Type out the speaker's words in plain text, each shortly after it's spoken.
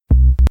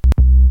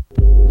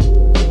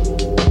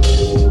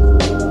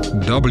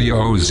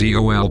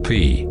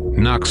WOZOLP,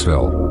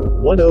 Knoxville.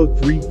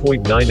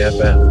 103.9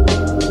 FM.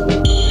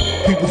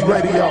 People's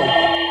Radio.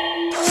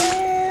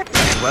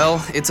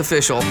 Well, it's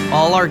official.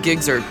 All our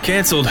gigs are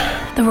canceled.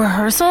 The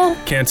rehearsal?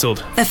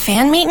 Canceled. The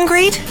fan meet and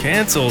greet?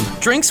 Canceled.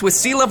 Drinks with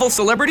C-level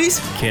celebrities?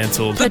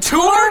 Canceled. The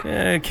tour?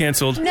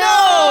 Canceled. No!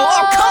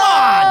 Oh, come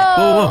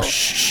on! Whoa,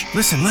 shh.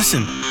 Listen.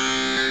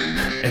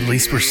 At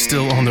least we're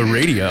still on the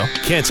radio.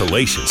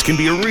 Cancellations can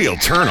be a real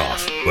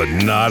turnoff, but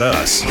not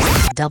us.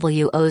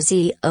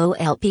 WOZOLP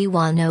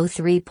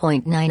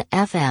 103.9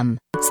 FM.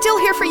 Still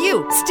here for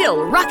you.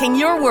 Still rocking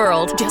your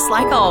world. Just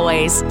like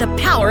always. The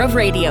power of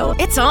radio.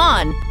 It's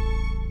on.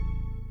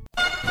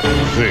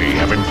 They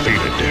have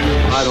invaded.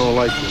 I don't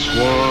like this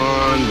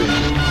one bit.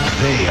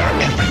 They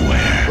are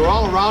everywhere. They're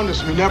all around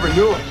us. We never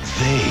knew it.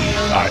 They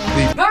are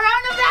the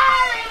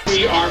Coronavirus!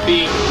 We are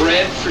being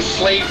bred for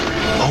slavery.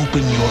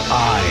 Open your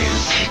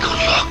eyes. Take a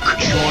look.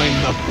 Join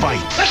the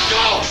fight. Let's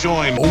go!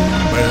 Join Old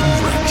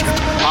Man Ratchet.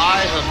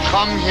 I have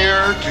come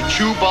here to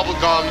chew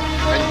bubblegum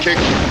and kick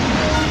you.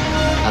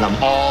 And I'm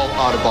all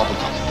out of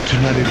bubblegum.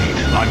 Tonight at 8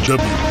 on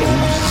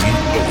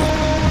WOZO,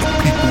 the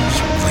People's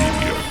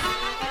Radio.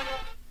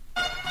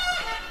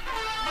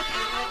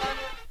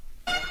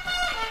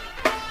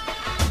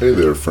 Hey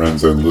there,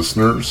 friends and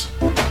listeners.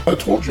 I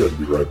told you I'd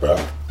be right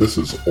back. This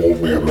is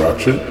Old Man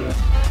Ratchet.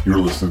 You're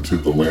listening to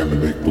The Land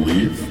of Make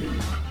Believe.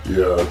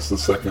 Yeah, it's the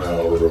second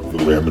hour of The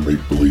Land of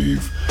Make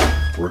Believe.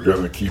 We're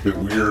going to keep it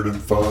weird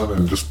and fun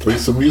and just play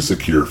some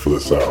music here for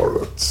this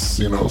hour. It's,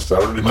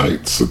 Saturday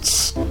nights.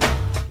 It's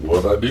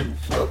what I do.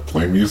 I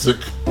play music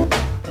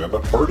and I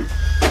party.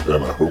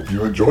 And I hope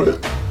you enjoy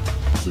it.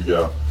 So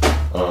yeah.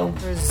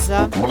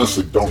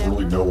 Honestly, don't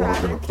really know what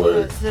I'm going to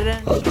play.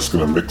 I'm just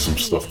going to mix some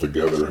stuff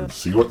together and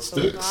see what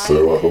sticks.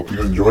 So I hope you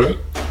enjoy it.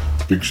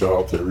 Big shout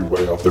out to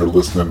everybody out there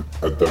listening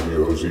at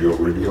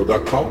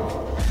WOZORadio.com.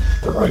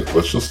 All right,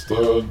 let's just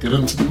get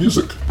into the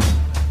music.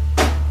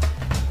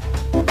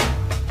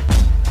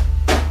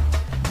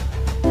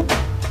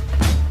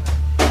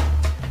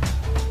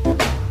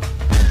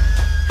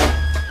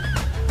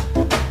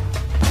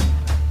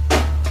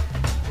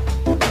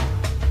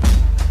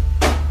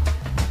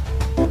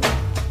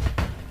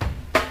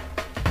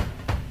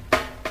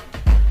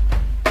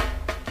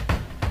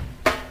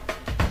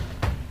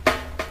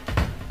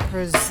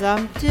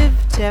 Presumptive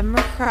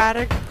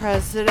Democratic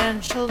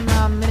presidential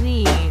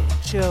nominee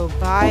Joe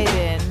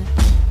Biden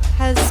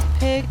has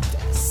picked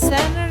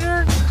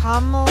Senator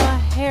Kamala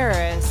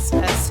Harris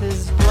as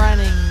his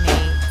running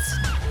mate.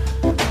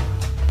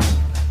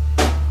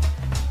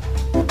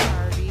 The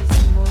party's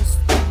most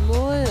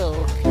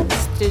loyal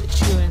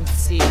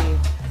constituency.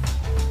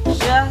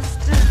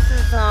 Justice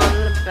is on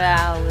the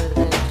ballot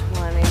in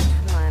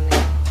 2020.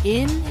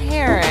 In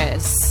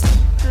Harris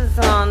is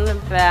on the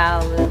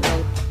ballot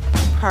in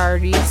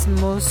party's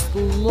most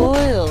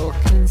loyal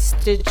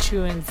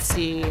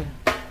constituency.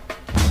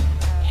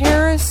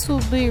 Harris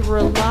will be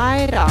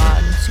relied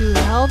on to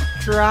help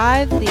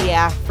drive the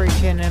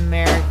African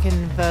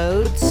American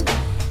vote,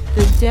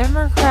 the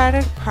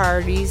Democratic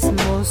Party's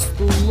most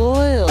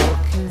loyal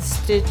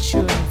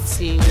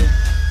constituency.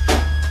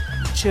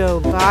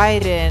 Joe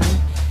Biden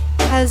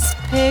has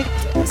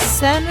picked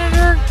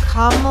Senator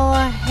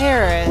Kamala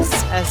Harris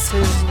as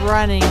his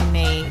running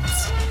mate,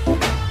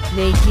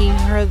 making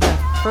her the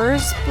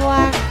first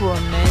black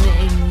woman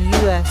in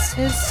U.S.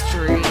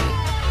 history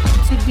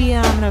to be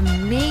on a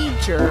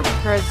major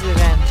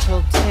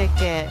presidential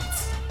ticket.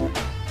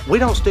 We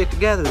don't stick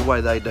together the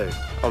way they do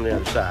on the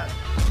other side.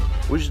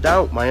 We just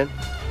don't, man.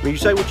 I mean, you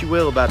say what you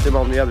will about them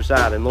on the other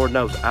side, and Lord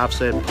knows I've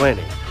said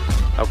plenty,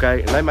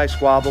 okay? And they may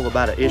squabble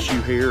about an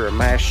issue here or a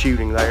mass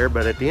shooting there,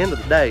 but at the end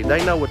of the day,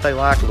 they know what they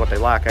like, and what they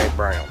like ain't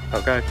brown,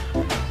 okay?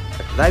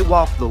 They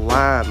walk the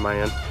line,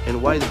 man, in a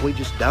way that we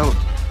just don't.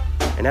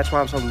 And that's why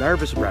I'm so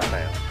nervous right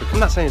now. But I'm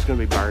not saying it's going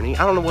to be Bernie.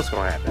 I don't know what's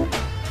going to happen.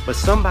 But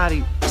some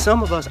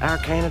of us, our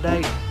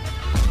candidate,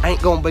 ain't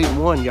going to be the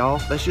one, y'all.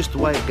 That's just the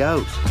way it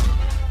goes.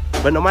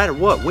 But no matter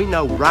what, we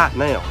know right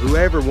now,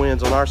 whoever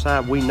wins on our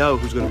side, we know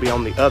who's going to be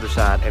on the other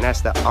side. And that's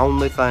the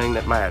only thing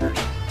that matters.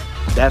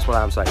 That's what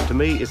I'm saying. To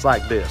me, it's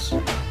like this.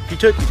 If you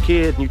took your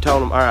kid and you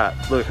told him, all right,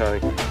 look,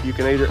 honey, you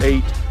can either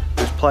eat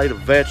this plate of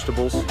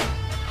vegetables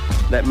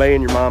that me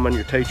and your mama and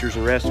your teachers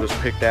and the rest of us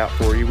picked out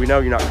for you. We know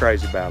you're not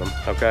crazy about them,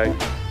 okay?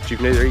 But you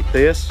can either eat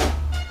this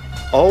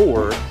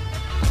or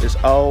this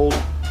old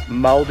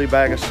moldy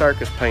bag of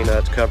circus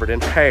peanuts covered in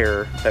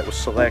hair that was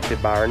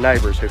selected by our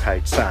neighbors who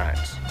hate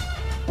science.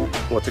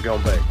 What's it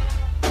gonna be?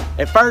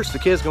 At first, the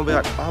kid's gonna be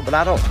like, oh, but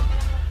I don't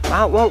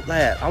want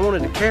that. I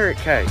wanted a carrot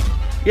cake.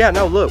 Yeah,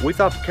 no, look, we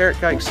thought the carrot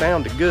cake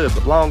sounded good,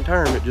 but long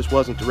term, it just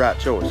wasn't the right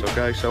choice,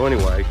 okay? So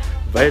anyway,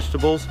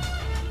 vegetables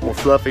or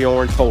fluffy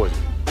orange poison.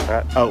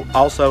 Right. Oh,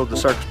 also the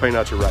circus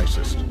peanuts are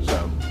racist.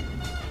 So,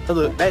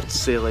 look, that's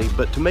silly,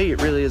 but to me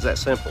it really is that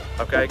simple,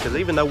 okay? Because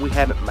even though we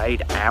haven't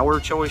made our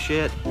choice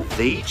yet,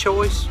 the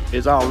choice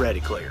is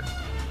already clear.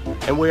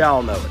 And we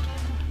all know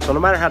it. So no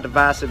matter how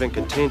divisive and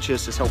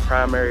contentious this whole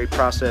primary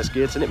process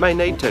gets, and it may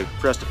need to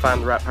for us to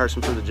find the right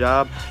person for the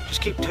job,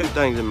 just keep two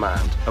things in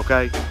mind,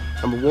 okay?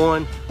 Number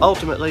one,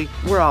 ultimately,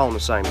 we're all on the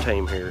same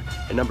team here.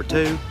 And number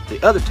two,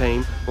 the other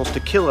team wants to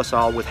kill us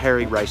all with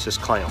hairy, racist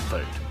clown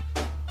food.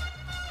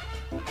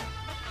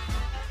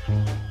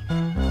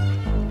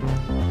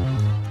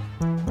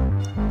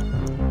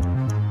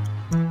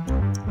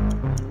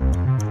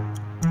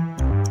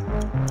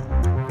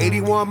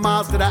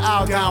 Miles to the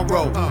out-down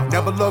road.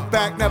 Never look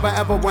back, never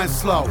ever went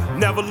slow.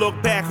 Never look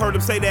back, heard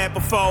him say that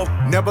before.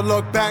 Never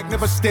look back,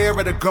 never stare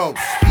at a ghost.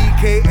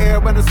 EK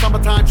air in the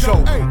summertime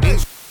choke.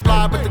 Ain't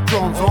fly with the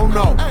drones, oh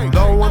no.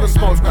 Low on the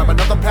smokes, grab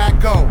another pack,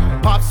 go.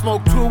 Pop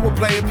Smoke 2, we're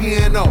playing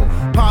piano.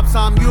 Pops,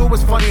 I'm you,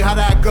 it's funny how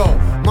that go.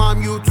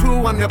 Mom, you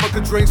too, I never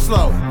could drink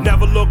slow.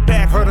 Never look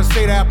back, heard her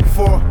say that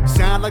before.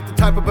 Sound like the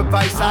type of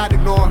advice I'd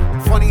ignore.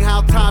 Funny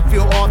how time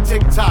feel all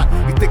tick-tock.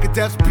 You think a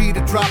death speed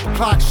to drop a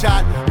clock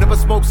shot. Never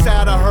smoke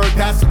sad, I heard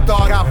that's a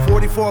thought. Got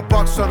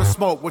 $44 on the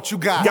smoke, what you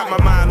got? Got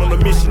my mind on a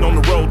mission on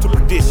the road to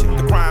perdition.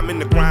 The crime in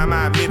the grime,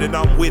 I admit it,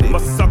 I'm with it.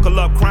 Must suckle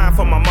up crying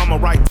for my mama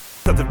right.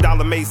 Cause if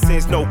dollar made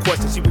sense, no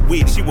question, she was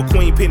with it. She was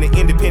queen, penny,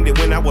 independent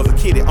when I was a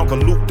kid. Uncle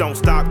Luke, don't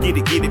stop, get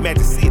it,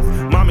 Magic City.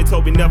 Mommy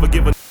told me never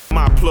give a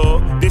my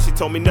plug. Then she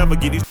told me never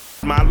give these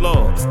my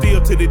love.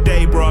 Still to the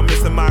day, bro, I'm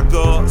missing my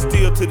girl.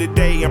 Still to the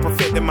day, I'm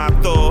perfecting my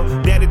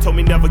thug. Daddy told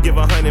me never give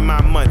 100 my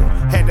money.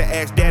 Had to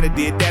ask daddy,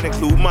 did that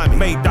include money?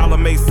 Made dollar,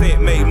 made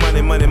cent, made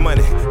money.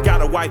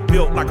 Got a wife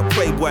built like a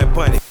Playboy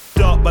bunny.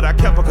 Up, but I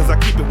kept her cause I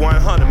keep it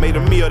 100. Made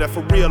a meal that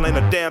for real ain't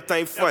a damn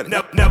thing funny.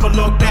 Never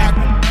look back.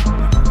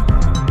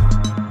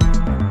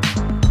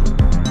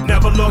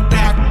 Never look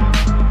back.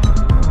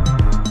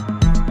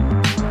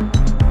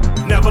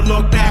 Never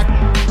look back.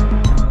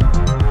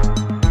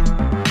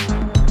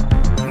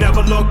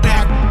 Never look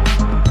back.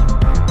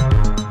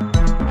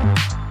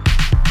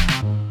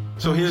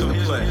 So here's the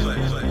play.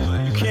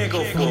 You can't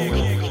go forward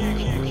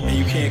and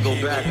you can't go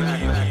back.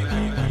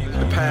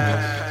 The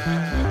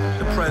past,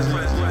 the present,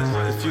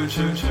 the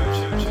future,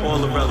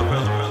 all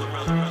irrelevant.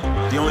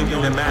 The only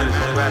thing that matters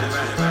is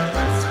gratitude.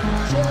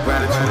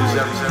 Gratitude is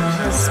everything.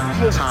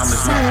 Time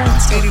is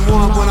money.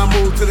 81 when I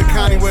moved to the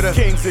county with a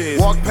Kings is.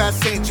 Walk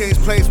past St. James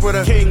Place with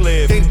a King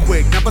live. Think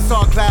quick, never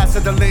saw class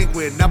at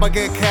delinquent. Never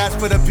get cash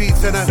for the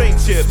beats and a Saint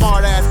chips.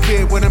 Smart ass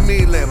kid with a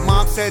mean lip.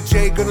 Mom said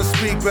Jay gonna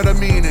speak but I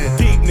mean it.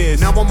 Deepness.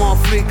 Now I'm on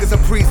fleek as a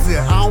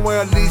preset. I don't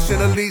wear a leash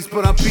and a leash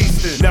but I'm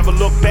beastin'. Never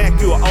look back,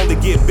 you'll only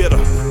get bitter.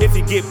 If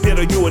you get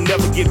bitter, you will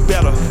never get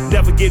better.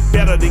 Never get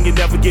better, then you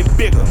never get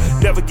bigger.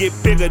 Never get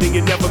bigger, then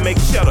you never make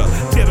shutter.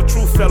 Tell the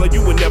truth, fella,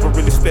 you were never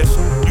really special.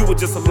 You were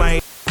just a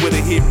lame with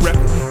a hit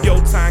record. Your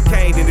time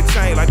came in the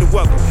chain like the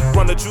weather.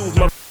 Run the jewels,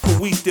 motherfucker,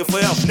 we still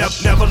forever.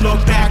 Never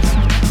look back.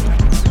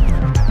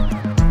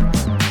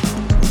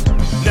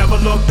 Never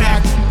look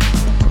back.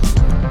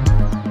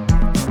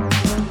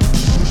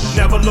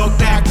 Never look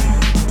back.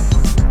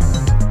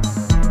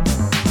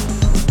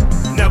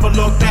 Never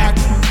look back.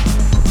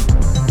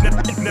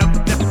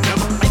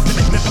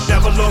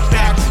 Never look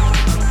back.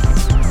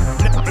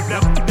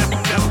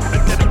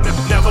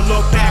 Never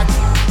look back.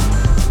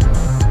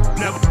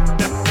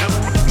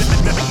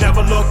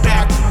 Never look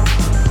back.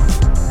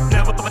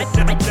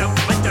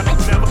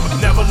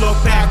 Never look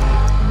back.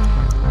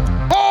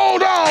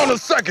 Hold on a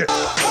second.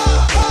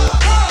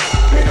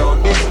 We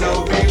don't need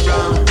no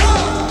rerun.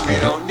 We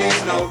don't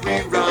need no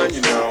rerun,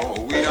 you know.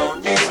 We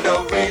don't need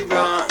no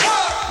rerun.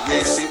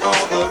 We've seen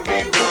all the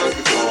reruns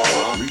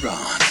before.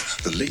 Rerun,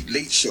 the Late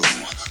Late Show,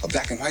 a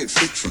black and white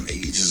flick from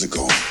ages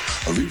ago.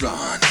 A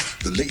rerun,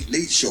 the Late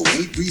Late Show.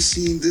 Ain't we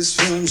seen this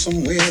film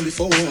somewhere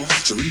before?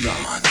 So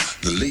rerun,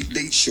 the Late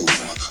Late Show,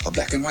 a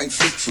black and white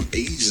flick from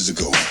ages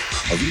ago.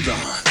 A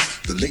rerun,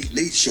 the Late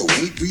Late Show.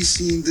 Ain't we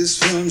seen this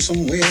film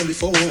somewhere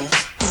before?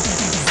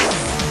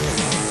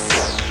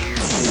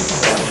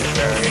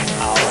 Very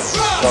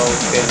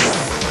outspoken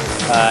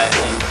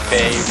in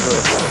favor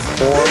of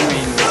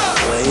performing the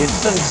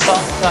plays, and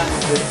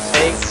sometimes it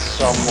takes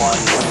someone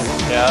who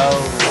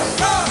knows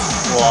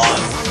law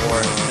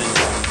enforcement.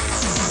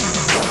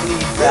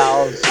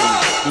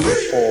 3,000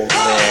 people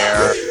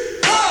there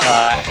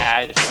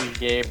as she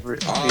gave her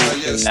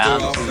speech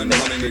announcing that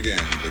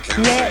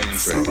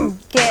let's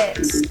get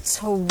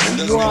to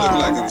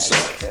work.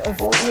 Of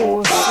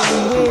course,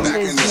 with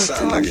as you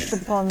touched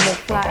upon the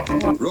black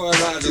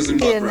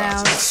the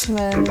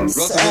announcements and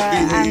some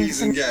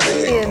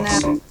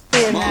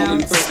the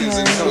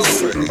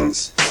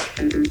announcements.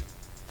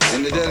 In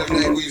the dead of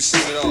night we've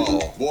seen it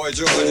all. Boy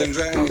George and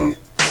Drag.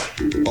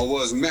 Or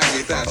was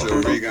Maggie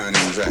Thatcher, Regan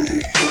and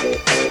Drag?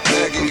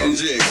 Maggie and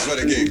Jigs, what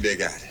a gig they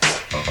got.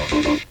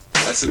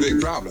 That's a big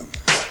problem.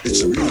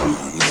 It's a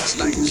rerun. It's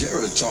like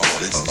Geritol.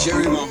 It's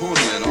Jerry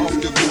Mahoney and off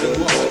the beaten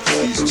wall.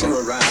 He's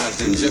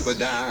terrorized and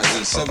jeopardized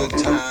and severed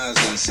ties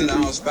and sent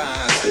out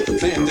spies to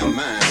plant their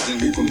minds and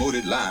be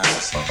promoted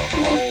lies.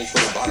 All for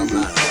the bottom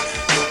line.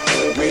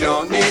 We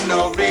don't need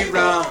no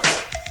rerun.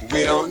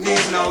 We don't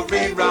need no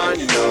rerun,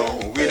 you know.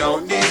 We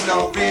don't need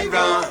no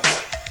rerun.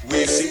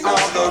 We've seen all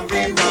the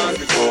reruns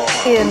before.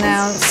 The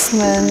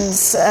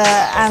announcements,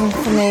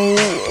 Anthony,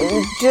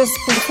 just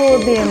before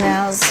the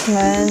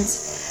announcement,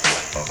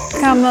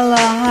 Kamala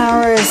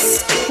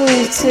Harris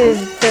tweeted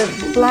that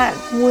black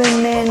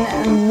women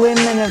and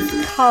women of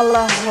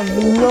colour have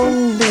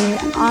long been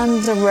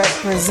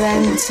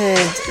underrepresented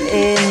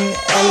in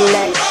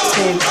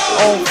elected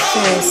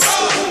office.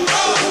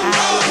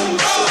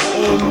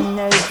 And in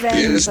November,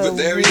 yes, but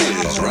there he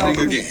is, running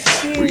again.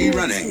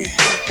 Rerunning.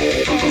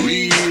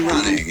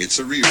 It's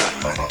a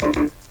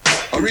rerun.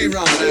 A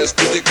rerun as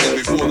predicted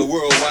before the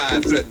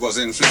worldwide threat was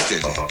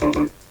inflicted.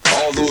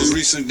 All those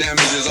recent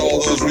damages,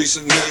 all those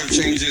recent nerve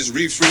changes,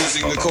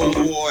 refreezing the Cold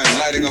War and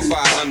lighting a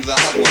fire under the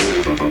hot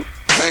one.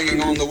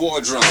 Banging on the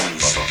war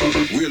drums.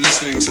 We're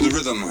listening to the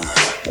rhythm.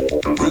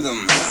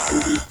 Rhythm.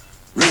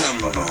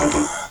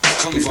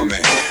 Come for me.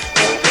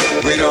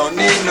 We don't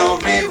need no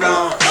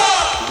rerun.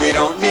 We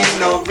don't need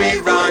no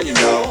rerun, you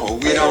know.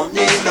 We don't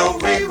need no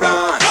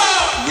rerun.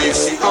 We've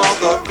seen all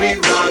the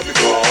reruns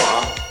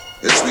before.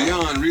 It's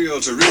beyond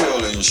real to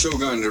real and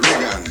Shogun to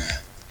Regun.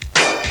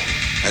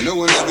 And no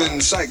one has been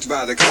psyched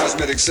by the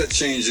cosmetic set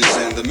changes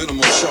and the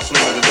minimal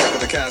shuffling of the deck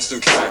of the cast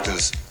of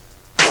characters.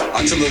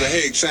 Until the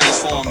Hague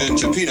transformed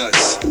into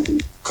peanuts,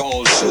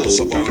 called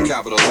Shilsup on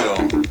Capitol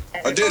Hill.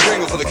 A dead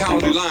ringer for the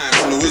cowardly lion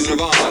from the Wizard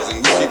of Oz,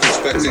 and we keep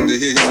expecting to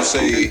hear him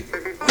say,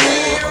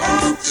 we're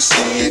off to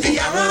see the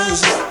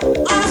arrows,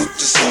 off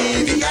to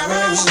see the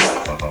arrows,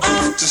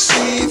 off to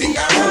see the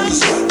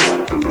arrows.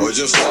 Or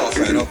just off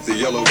and up the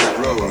yellow brick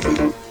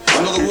road.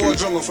 Another war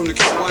drummer from the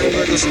Count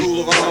Weinberger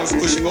School of Arms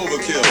pushing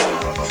overkill.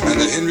 And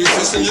the Henry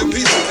Kissinger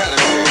Peace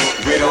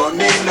Academy. We don't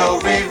need no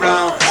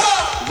rerun.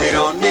 We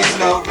don't need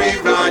no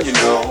rerun, you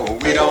know.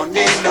 We don't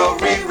need no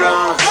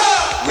rerun.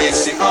 We've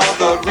seen all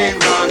the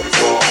reruns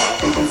before.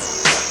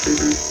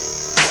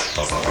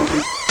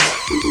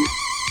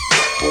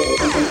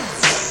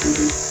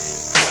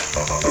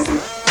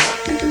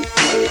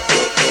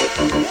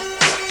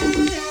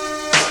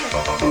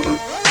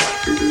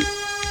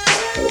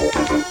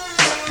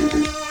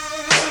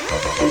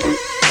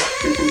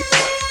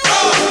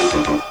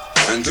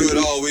 And through it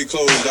all we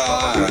closed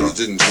our eyes,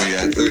 didn't we,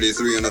 at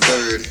 33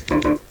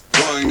 1/3?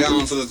 Going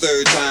down for the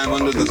third time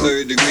under the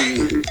third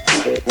degree.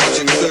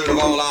 Watching a third of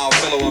all our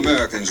fellow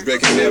Americans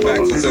breaking their back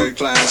for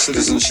third-class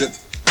citizenship.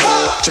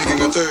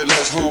 Taking a third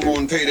less home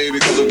on payday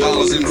because of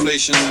dollars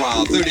inflation,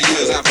 while 30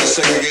 years after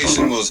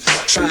segregation was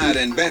tried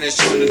and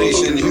banished from the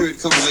nation, here it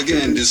comes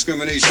again,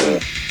 discrimination.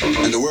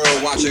 And the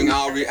world watching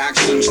our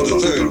reaction to the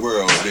third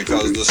world,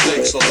 because the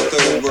stakes of the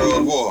third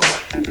world war.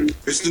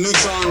 It's the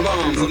neutron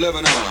bomb for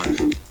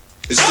Lebanon.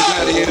 It's the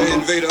gladiator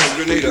invader of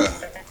Grenada.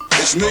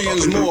 It's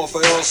millions more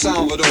for El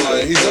Salvador,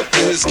 and he's up to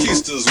his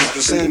keisters with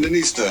the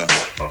Sandinista.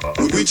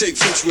 Would we take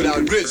Fritz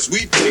without grits?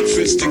 We'd take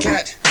Fritz the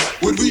cat.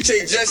 Would we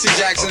take Jesse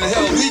Jackson?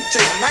 Hell, we'd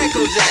take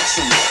Michael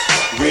Jackson.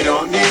 We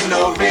don't need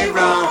no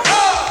rerun.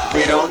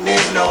 We don't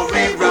need no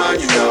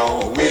rerun, you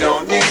know. We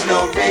don't need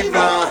no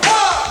rerun.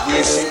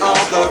 We've seen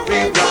all the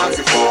reruns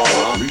before.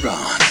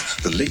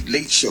 Rerun, the Late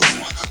Late Show,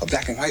 a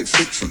black and white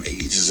flick from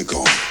ages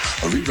ago.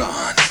 A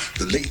rerun,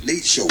 the Late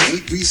Late Show.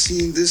 Ain't we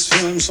seen this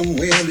film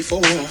somewhere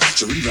before?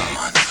 It's a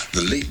rerun,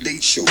 the Late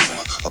Late Show,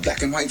 a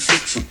black and white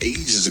flick from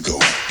ages ago.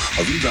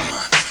 A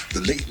rerun,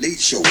 the Late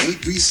Late Show.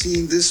 Ain't we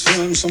seen this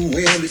film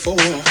somewhere before?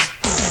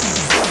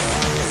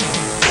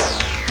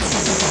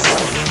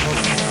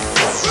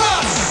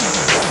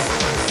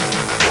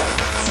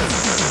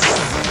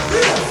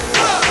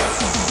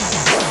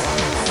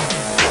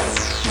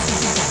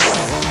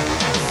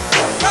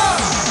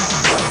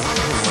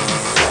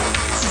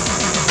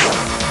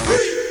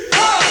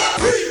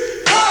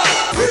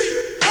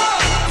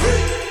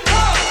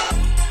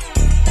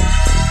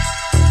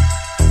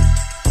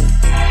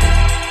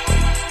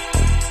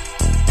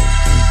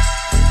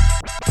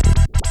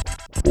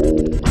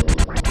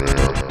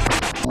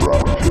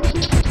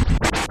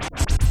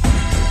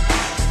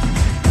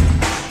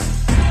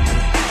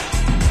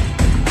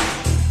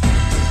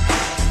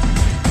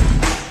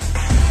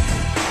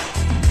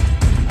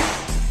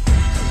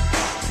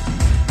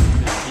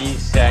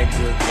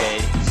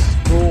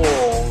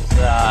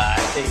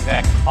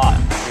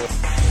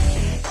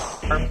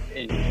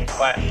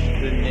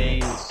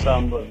 Questioning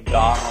some of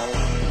Donald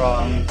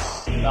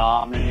Trump's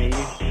nominees.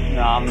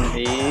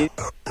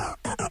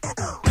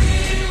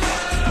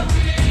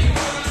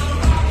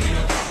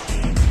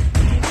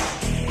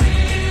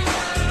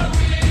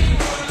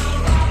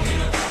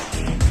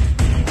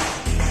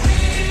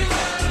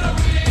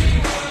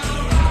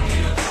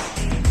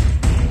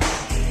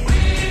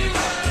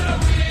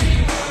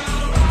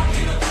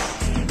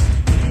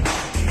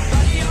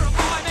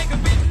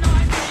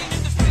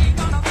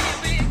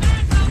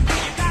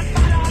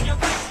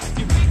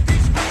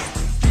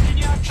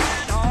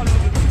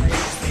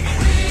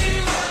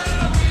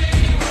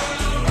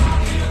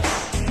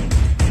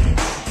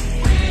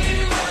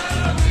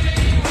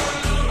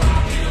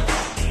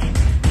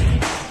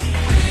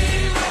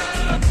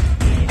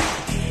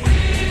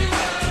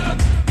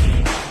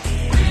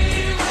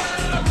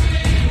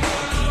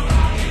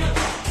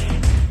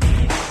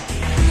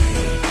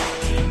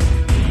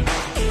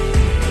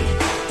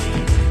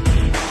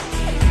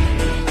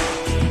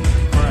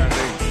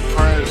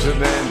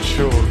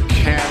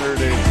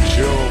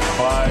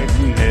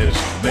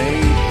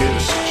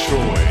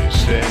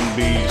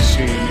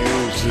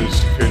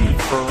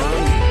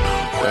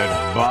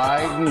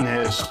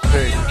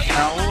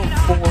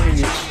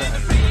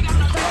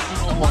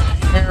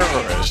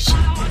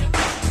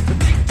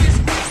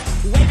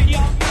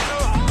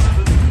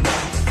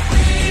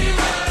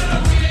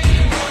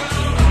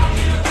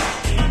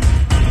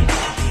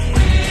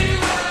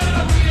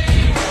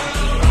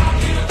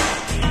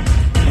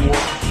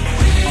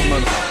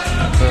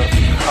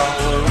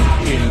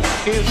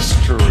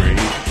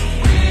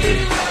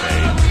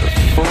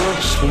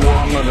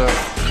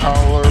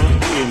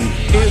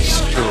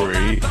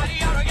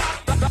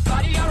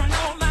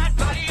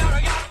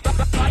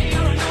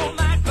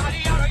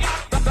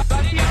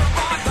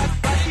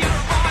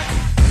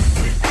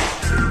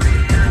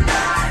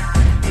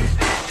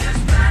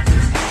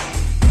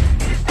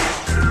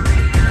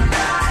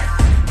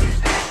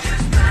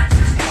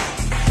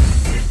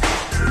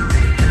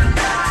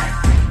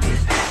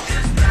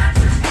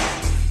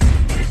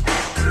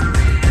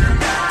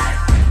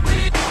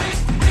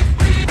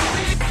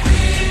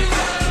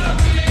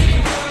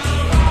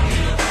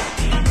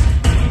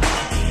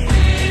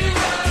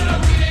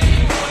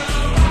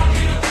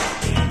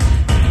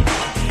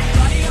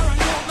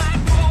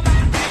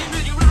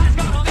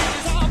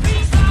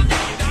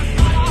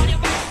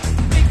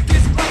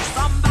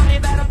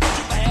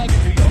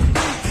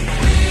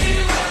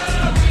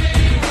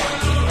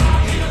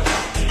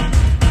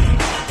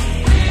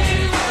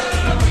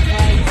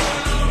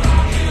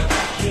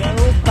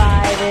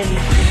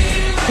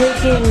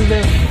 picking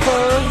the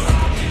first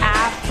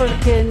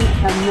African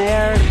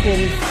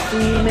American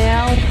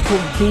female to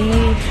be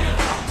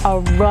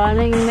a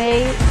running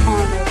mate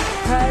on a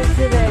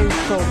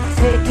presidential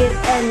ticket,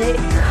 and it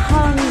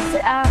comes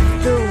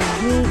after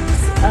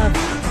weeks of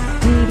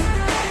deep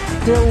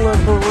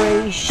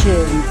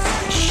deliberations.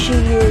 She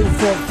is,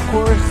 of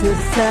course, a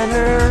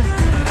senator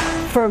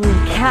from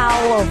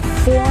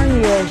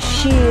California.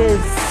 She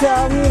is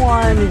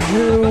someone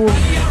who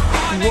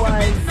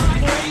was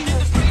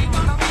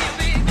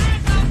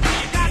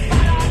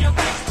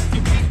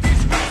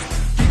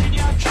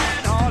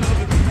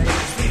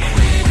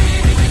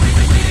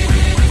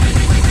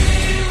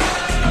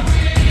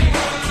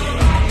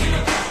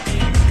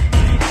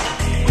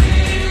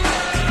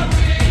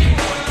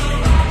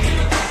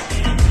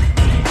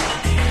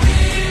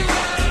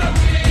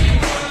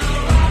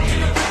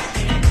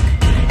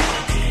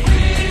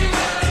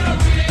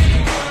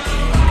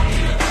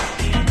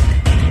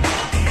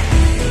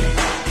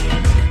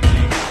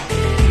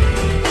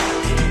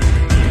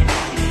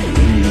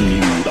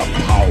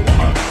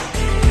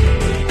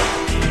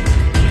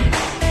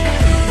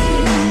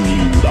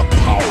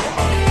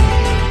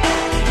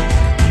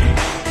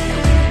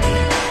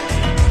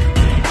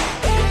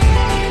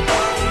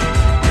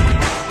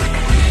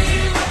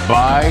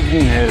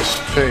Biden has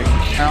picked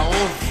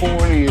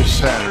California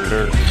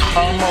Senator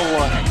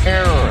Kamala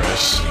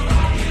Harris.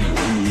 You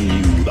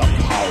knew the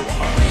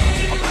power.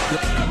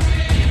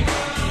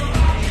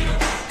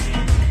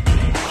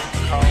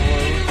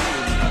 Color in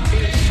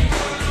history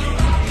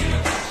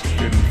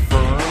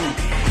confirmed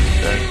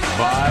that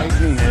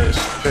Biden has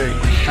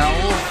picked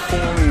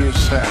California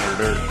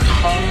Senator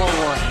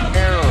Kamala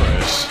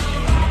Harris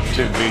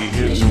to be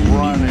his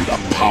running the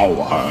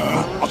power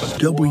of the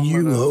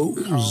WOZO.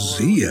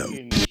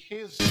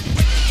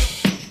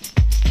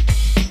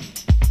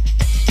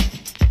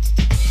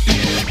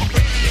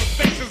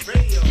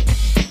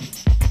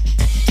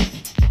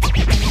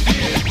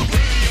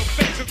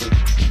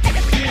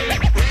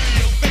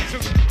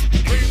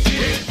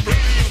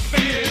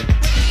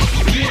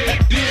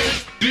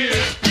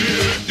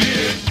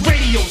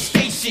 Radio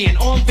station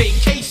on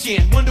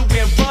vacation. Wonder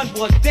where Run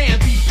was. Damn,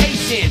 be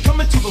patient.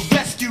 Coming to the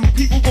rescue.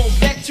 People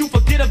won't let you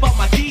forget about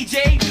my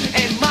DJ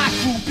and my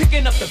crew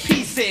picking up the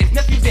pieces.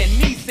 Nephews and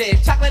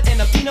nieces. Chocolate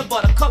and a peanut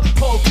butter cup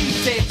cold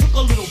pieces. Took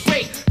a little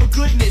break. For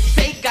goodness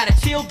sake, gotta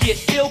chill, get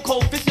ill,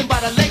 cold fishing by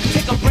the lake.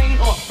 Take a brain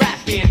off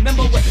rapping.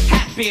 Remember what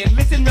happened.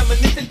 Listen,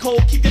 reminiscing,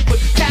 cold. Keep your foot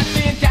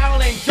tapping.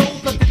 Daryl and Joe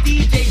plus the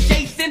DJ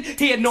Jason.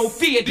 Hear no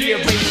fear, dear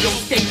radio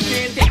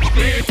station.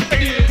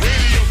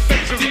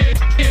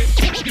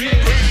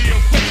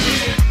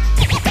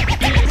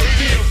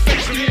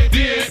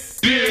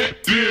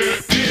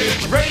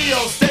 Radio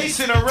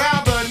station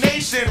around the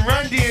nation.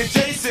 Run D and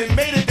Jason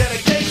made a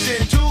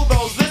dedication to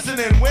those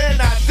listening. We're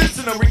not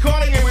dissing them,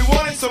 recording and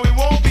rewarding, so we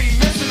won't be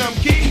missing them.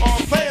 Keep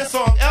on playing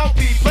song,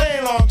 LP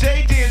playing long.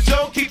 JD and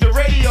Joe keep the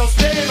radio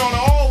staying on.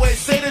 I always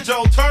say to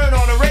Joe, turn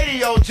on the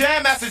radio.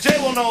 Jam Master J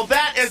will know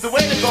that is the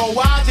way to go.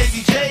 While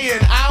JCJ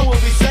and I will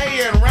be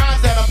saying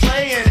rhymes that are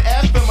playing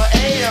FM or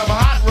AM.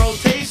 Hot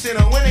rotation,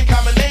 a winning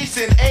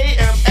combination.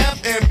 AM,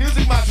 FM,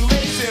 music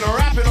modulation.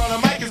 Rapping on the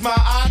mic is my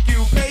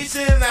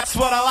occupation. That's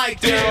what I like,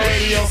 dear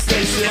radio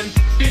station.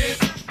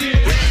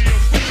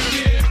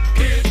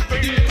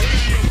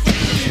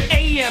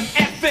 AM,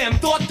 FM,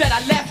 thought that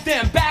I left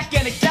them back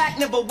and exact,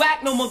 never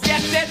whack, no more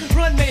guessed it.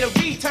 Run made a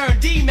return,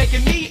 D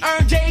making me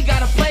earn. J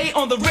gotta play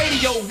on the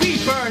radio, we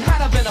burn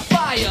hotter than a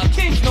fire.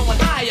 Kings no one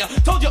higher.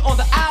 Told you on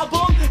the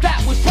album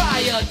that was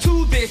prior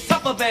to this,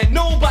 tougher than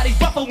nobody's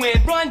buffer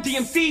when Run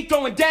DMC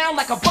throwing down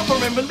like a buffer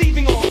and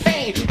relieving all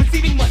pain,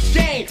 receiving much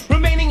gain,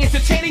 remaining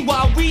entertaining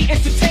while we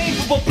entertain.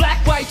 For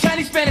black, white,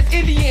 Chinese, Spanish,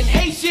 Indian,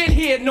 Haitian,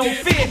 here no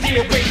fear,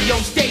 dear radio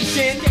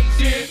station.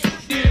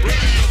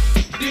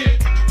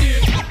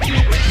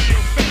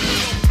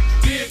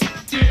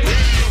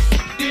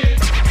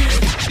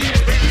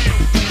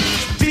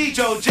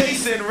 Joe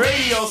Jason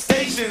radio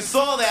station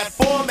saw that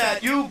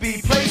format you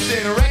be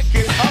placing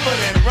records other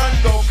than Run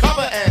go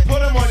cover and put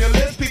them on your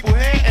list. People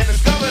hear and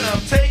discover them.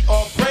 Take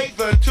or break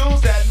the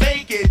tunes that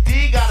make it.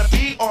 D gotta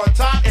be on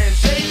top and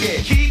shake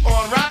it. Keep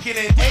on rocking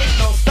it, ain't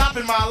no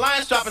stopping. My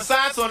lines dropping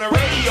signs on the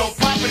radio,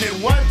 popping it.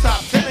 One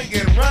top 10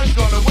 again. Run's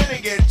gonna win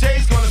again.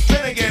 J's gonna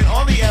spin again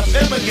on the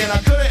FM again. I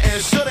coulda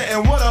and shoulda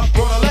and woulda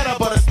wrote a letter,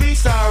 but a speed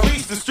sign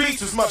reached the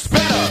streets is much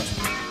better.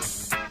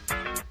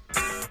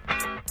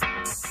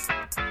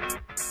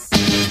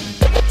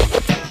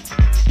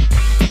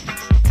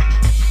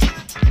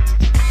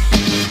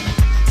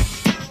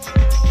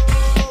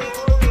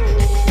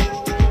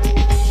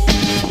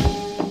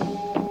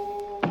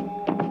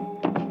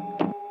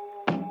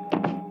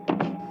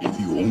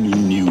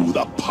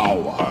 The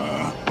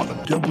power of the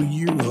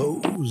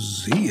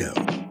WOZO.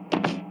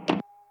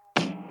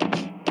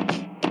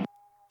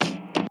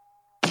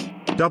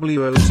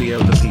 WOZO,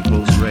 the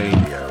People's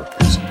Radio,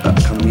 is a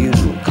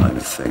communal kind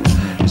of thing.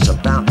 It's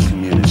about the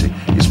community.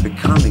 It's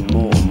becoming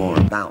more and more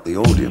about the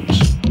audience.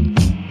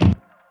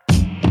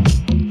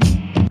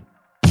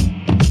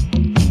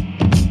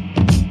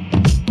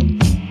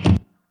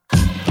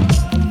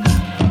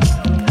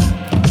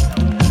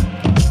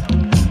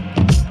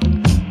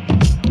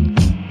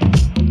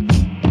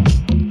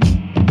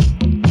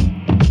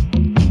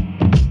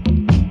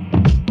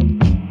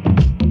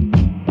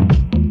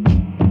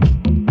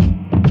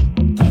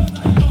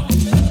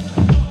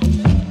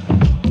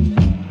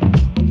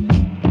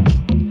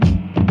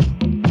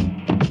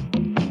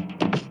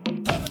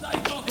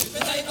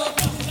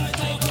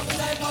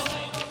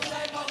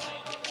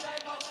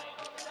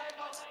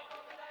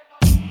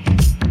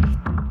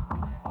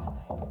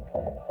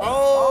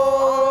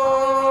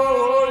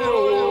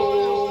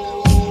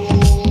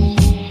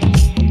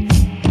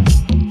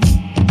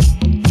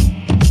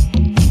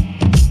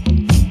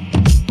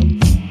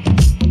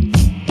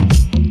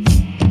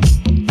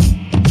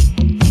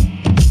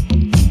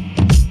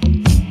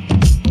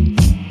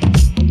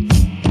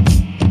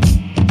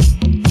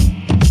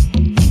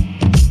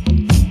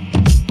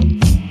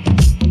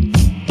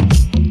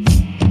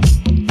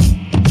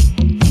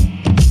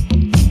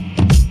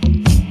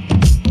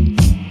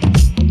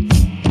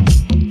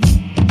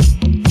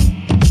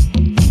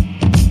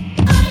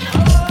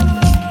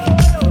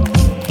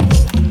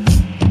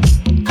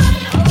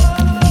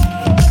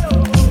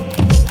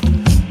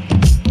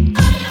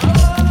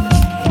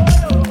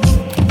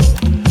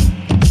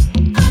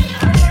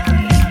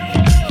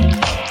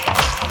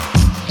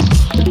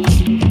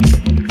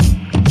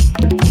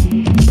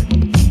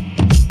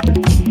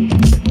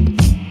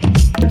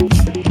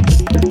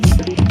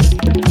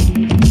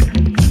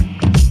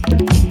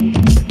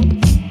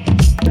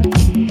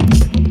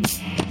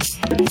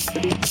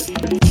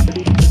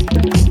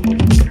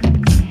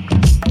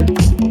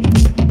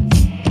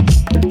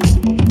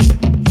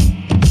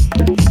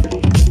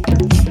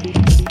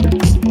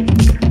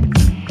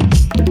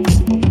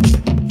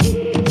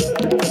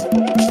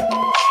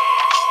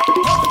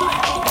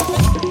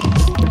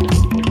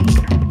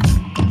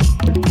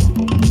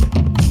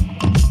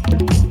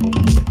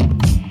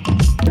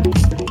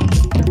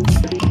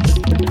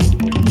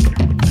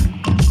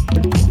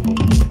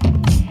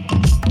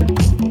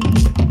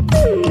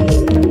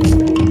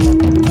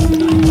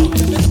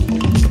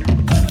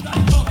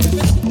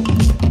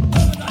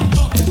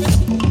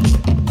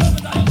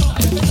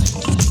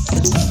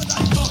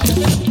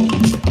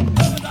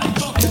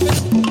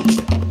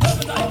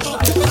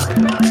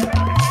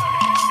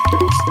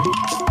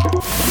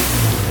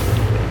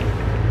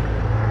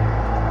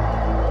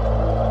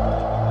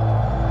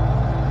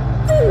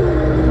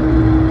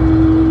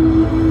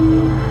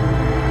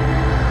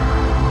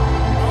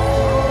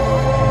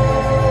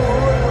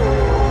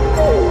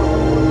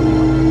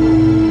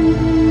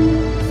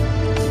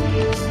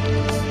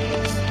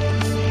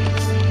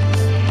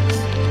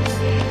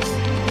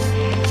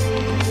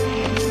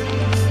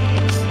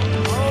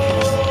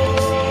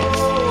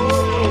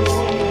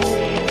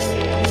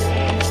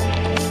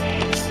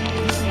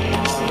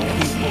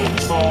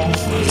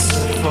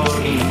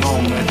 voting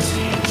moment.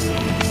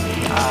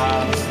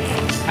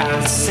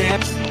 As Sam,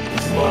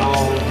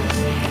 well,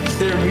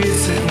 their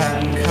music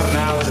hadn't come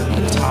out at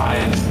the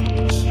time.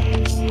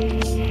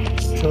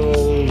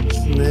 Told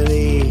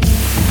many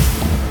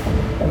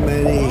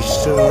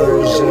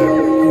stories that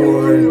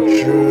weren't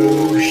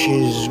true.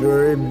 She's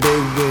very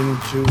big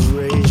into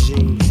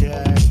raising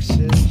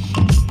taxes.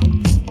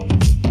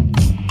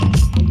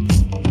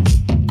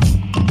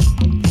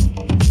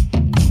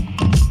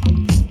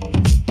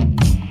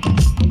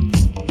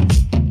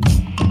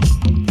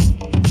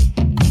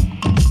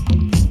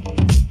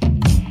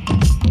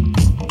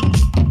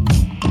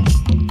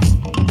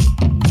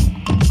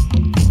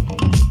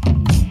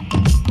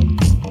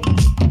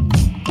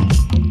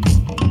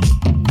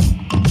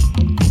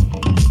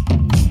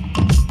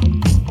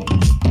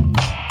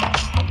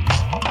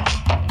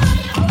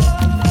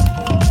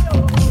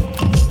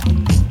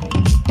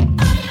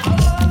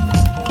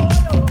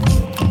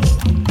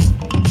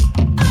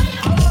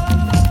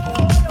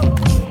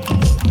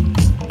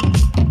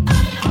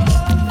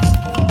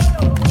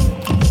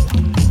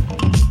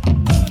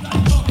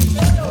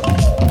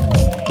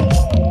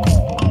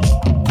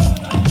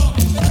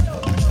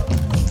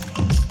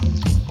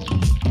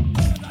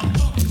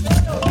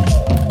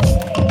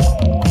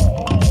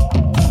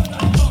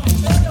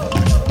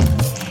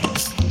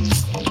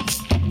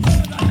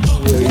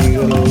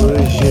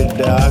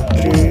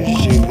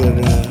 Doctors, you're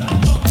gonna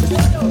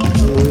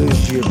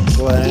lose your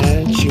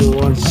plans. She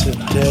wants to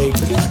take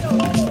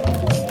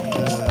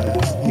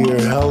your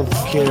health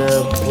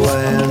care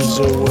plans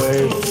away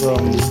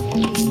from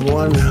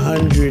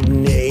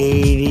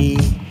 180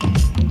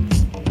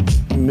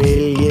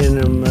 million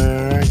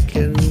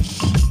Americans,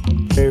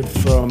 away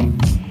from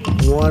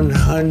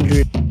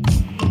 180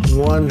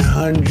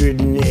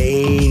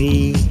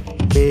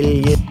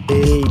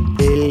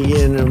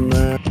 billion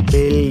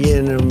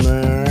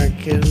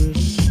Americans.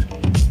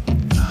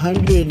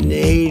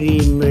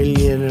 180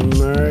 million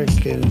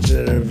Americans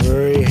that are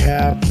very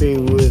happy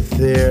with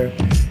their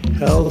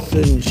health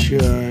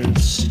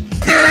insurance,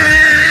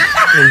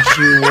 and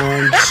she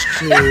wants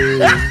to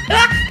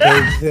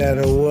take that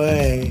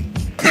away.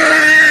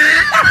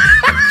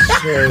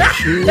 So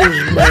she was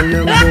my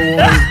number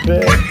one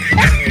pick.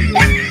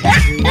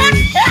 She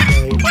was,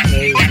 like,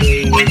 as they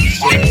would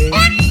say,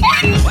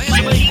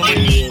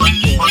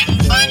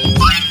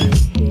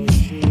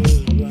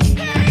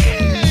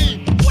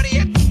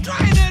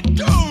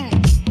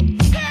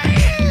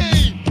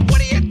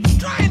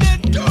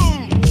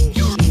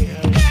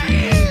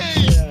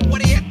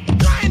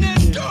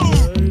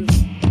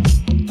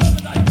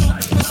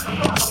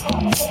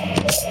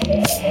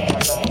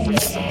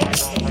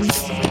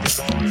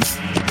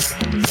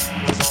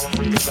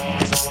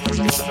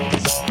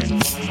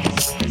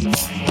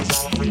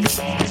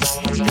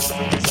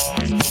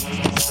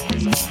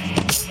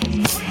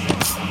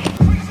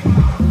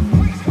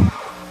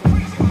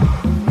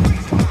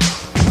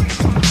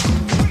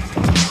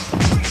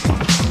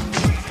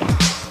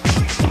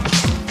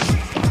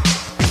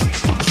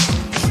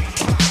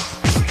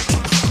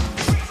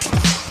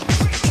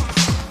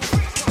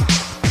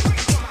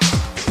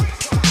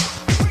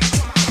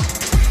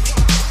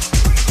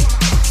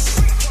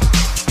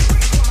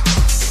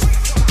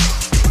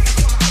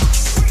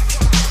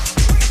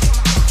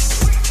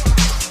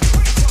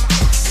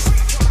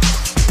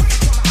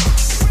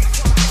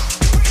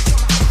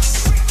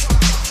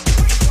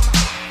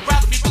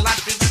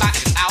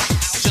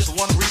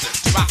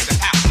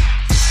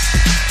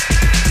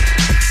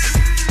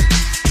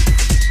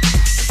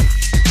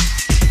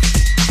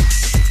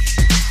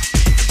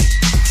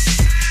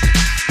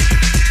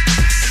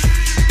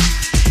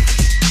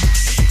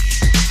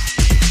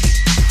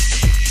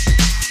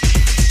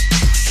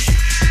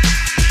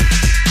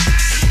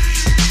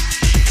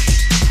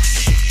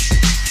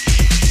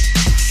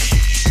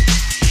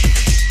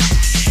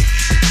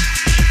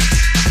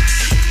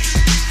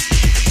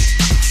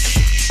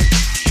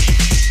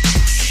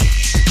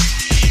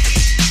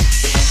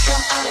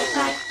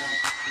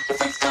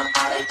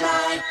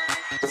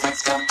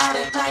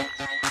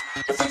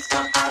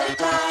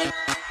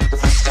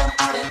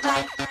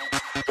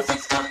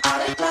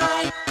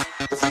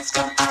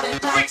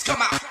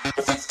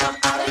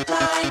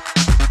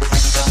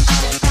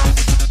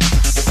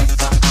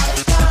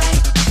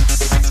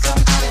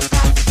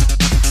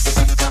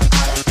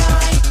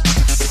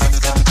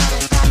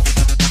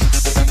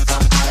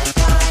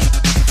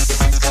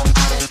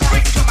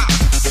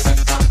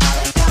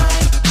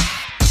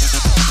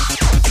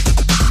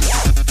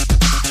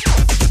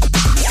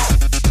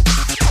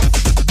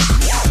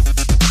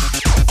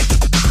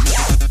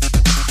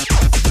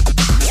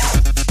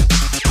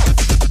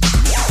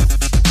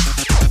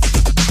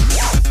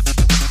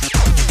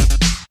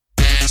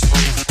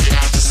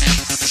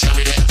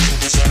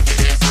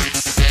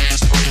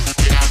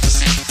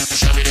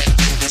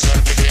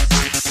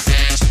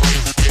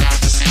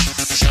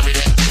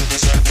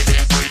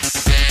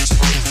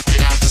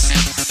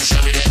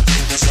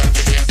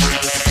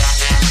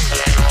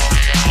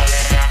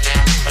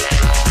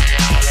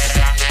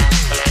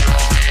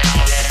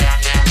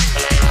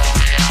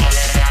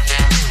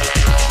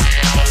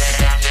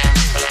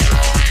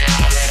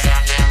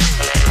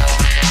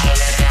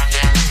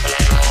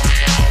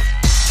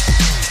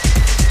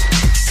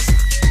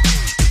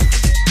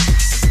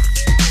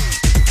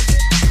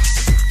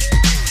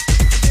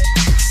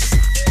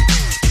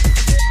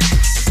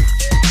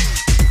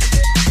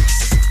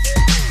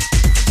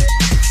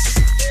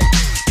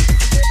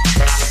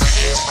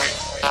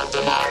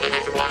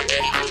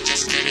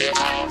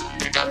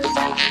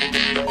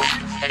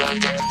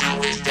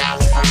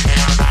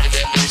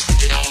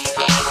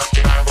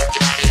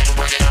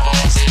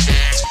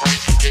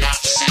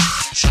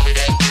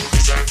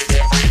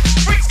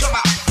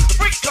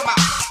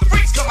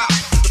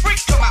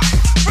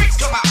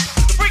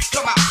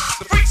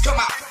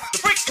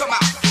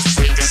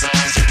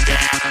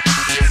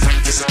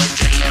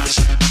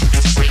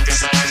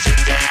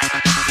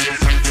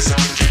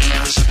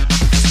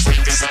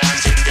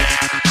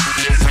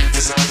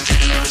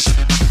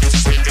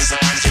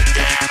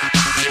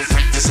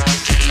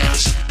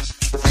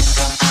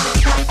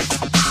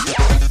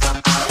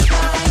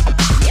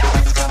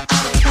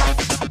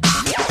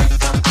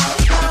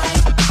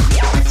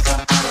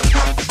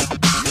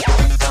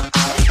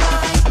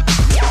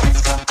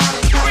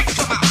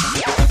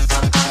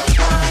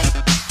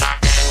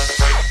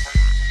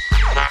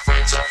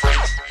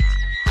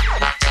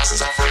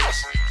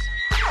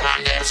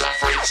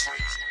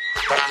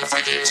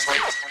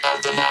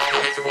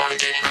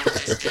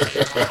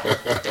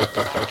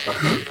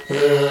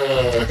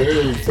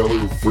 Hey,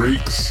 fellow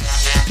freaks.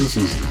 This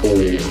is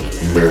Old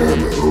Man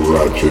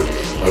Ratchet.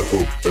 I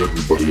hope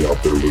everybody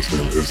out there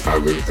listening is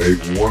having a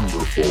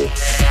wonderful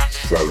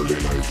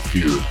Saturday night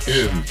here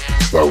in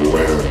the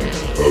land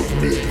of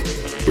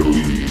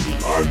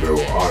make-believe. I know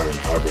I am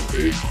having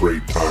a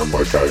great time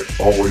like I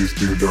always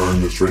do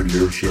during this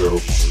radio show.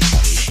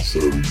 So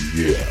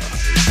yeah,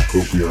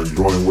 hope you're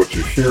enjoying what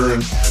you're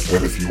hearing,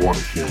 and if you want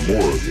to hear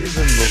more of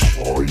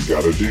it, all you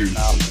gotta do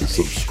is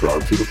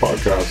subscribe to the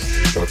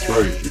podcast. That's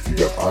right, if you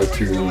got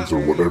iTunes or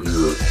whatever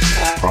your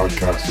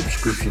podcast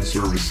subscription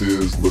service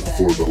is, look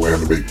for The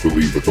Land of Make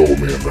Believe with Old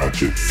Man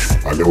Ratchet.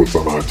 I know it's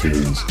on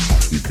iTunes.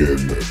 You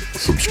can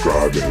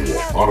subscribe and it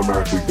will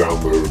automatically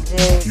download,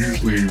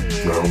 usually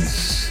around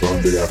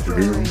Sunday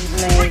afternoon.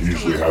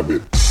 Usually have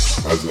it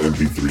as an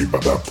MP3 by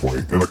that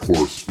point. And of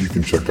course, you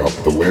can check out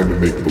The Land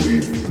of Make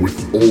Believe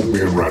with Old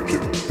Man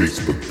Ratchet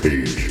Facebook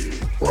page,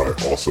 where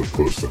I also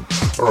post them.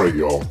 Alright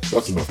y'all,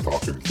 that's enough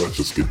talking. Let's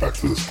just get back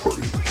to this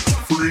party.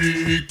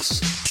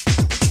 Freaks!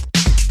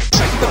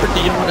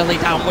 Do you wanna lay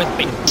down with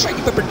me?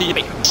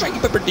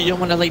 Do you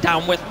wanna lay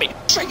down with me?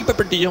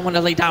 Do you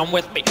wanna lay down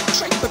with me?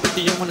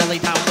 Do you wanna lay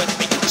down with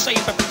me? Say,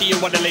 do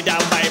you wanna lay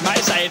down by my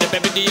side?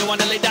 Baby, do you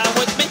wanna lay down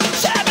with me?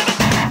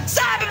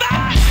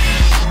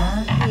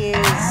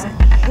 Is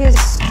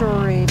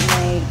history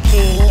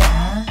making.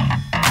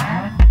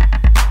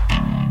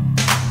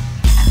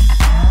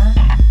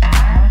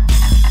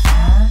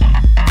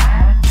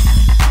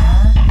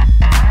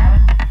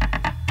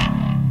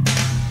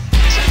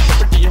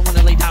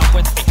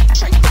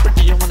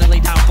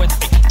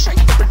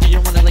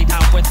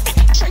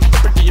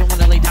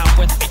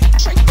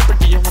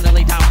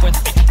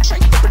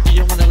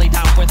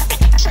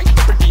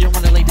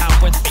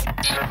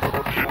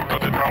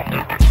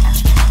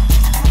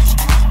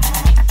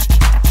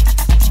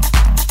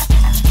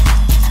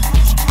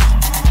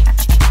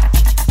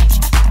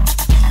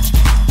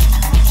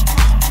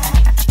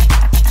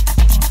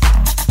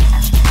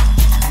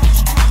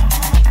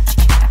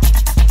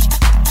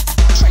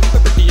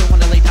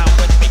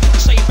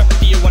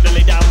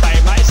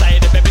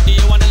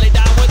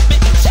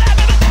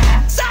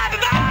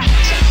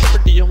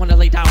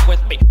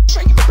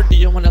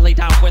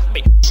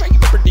 Do you wanna lay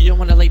down with me? Do you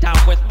wanna lay down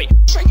with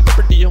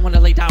me? Do you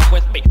wanna lay down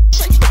with me?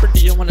 Do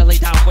you wanna lay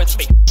down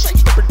with me?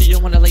 Do you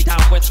wanna lay down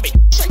with me?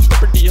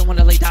 Do you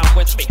wanna lay down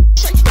with me?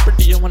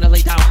 Do you wanna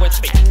lay down with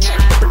me?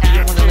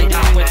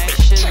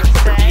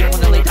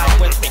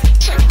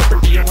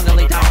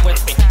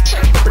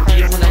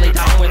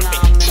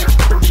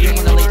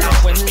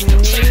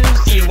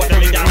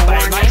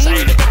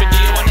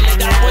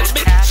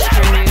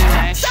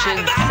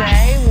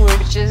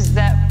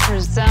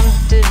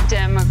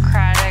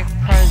 Democratic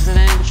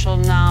presidential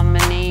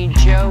nominee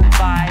Joe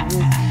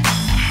Biden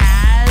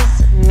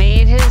has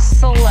made his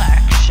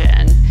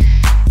selection.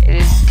 It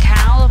is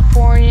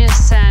California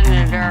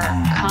Senator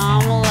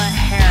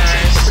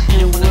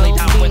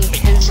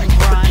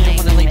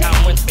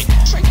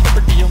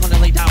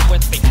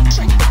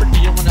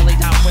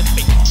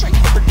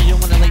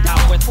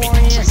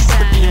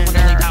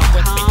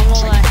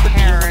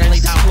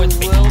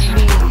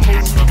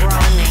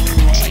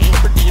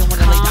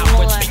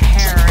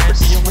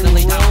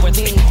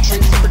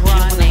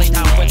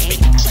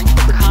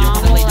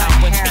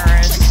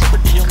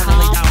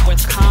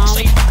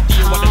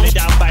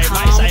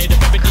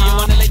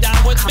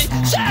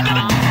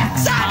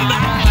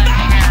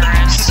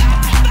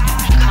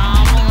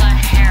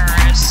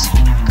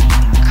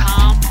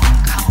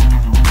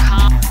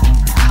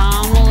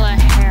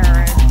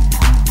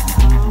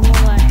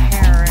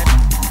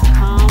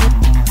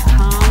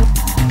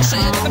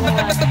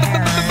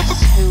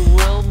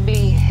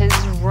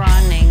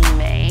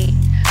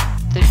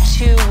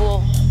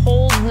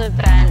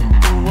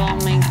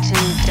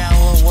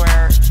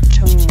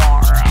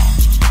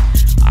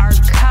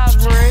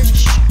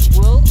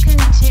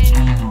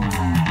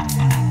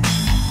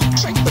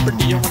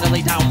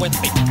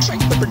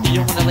Do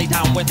you wanna lay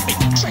down with me?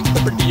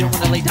 Do you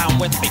wanna lay down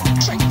with me?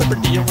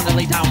 Do you wanna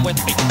lay down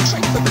with me?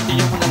 Do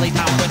you wanna lay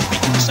down with me?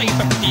 Say,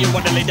 do you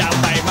wanna lay down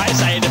by my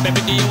side?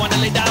 Baby, do you wanna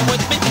lay down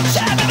with me? Do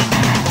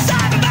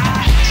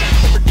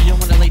you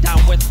wanna lay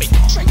down with me?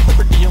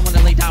 Do you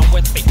wanna lay down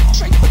with me?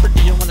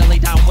 Do you wanna lay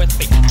down with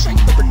me?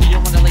 Do you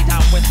wanna lay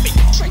down with me?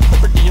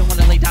 Do you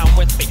wanna lay down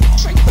with me?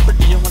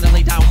 Do you wanna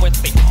lay down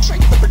with me?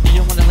 Do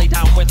you wanna lay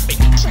down with me?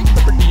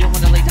 Do you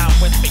wanna lay down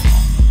with me?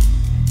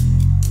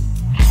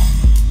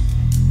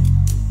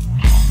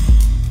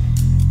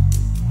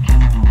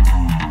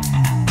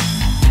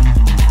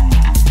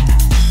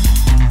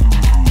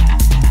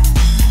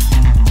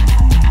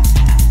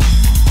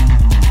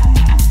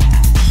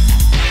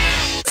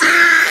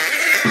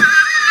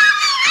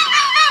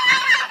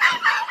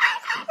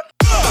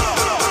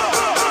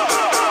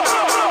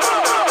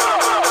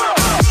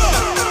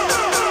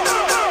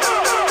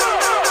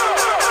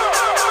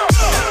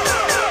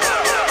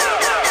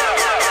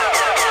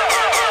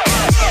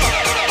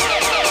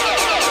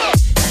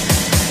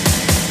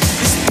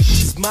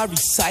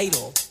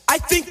 Recital. I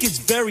think it's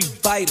very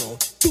vital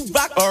to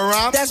rock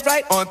around. That's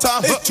right, on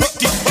time. It's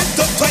tricky. It's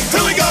the play.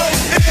 Here we go.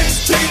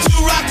 It's tricky to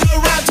rock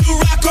around. To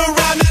rock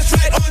around. That's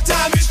right, on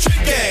time. It's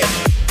tricky.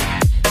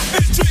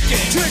 It's tricky.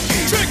 Tricky.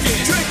 Tricky.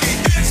 Tricky.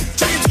 It's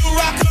tricky to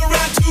rock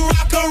around. To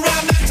rock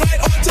around. That's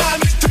right, on time.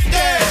 It's tricky.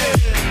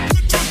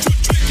 Tricky.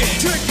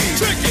 Tricky.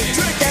 Tricky.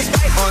 Tricky. That's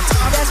right, on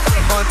time. That's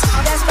right, on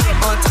time. That's right,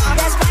 on time.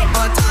 That's right,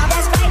 on time.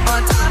 That's right,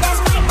 on time.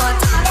 That's right, on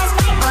time.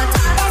 That's right, on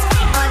time. That's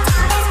right, on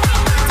time.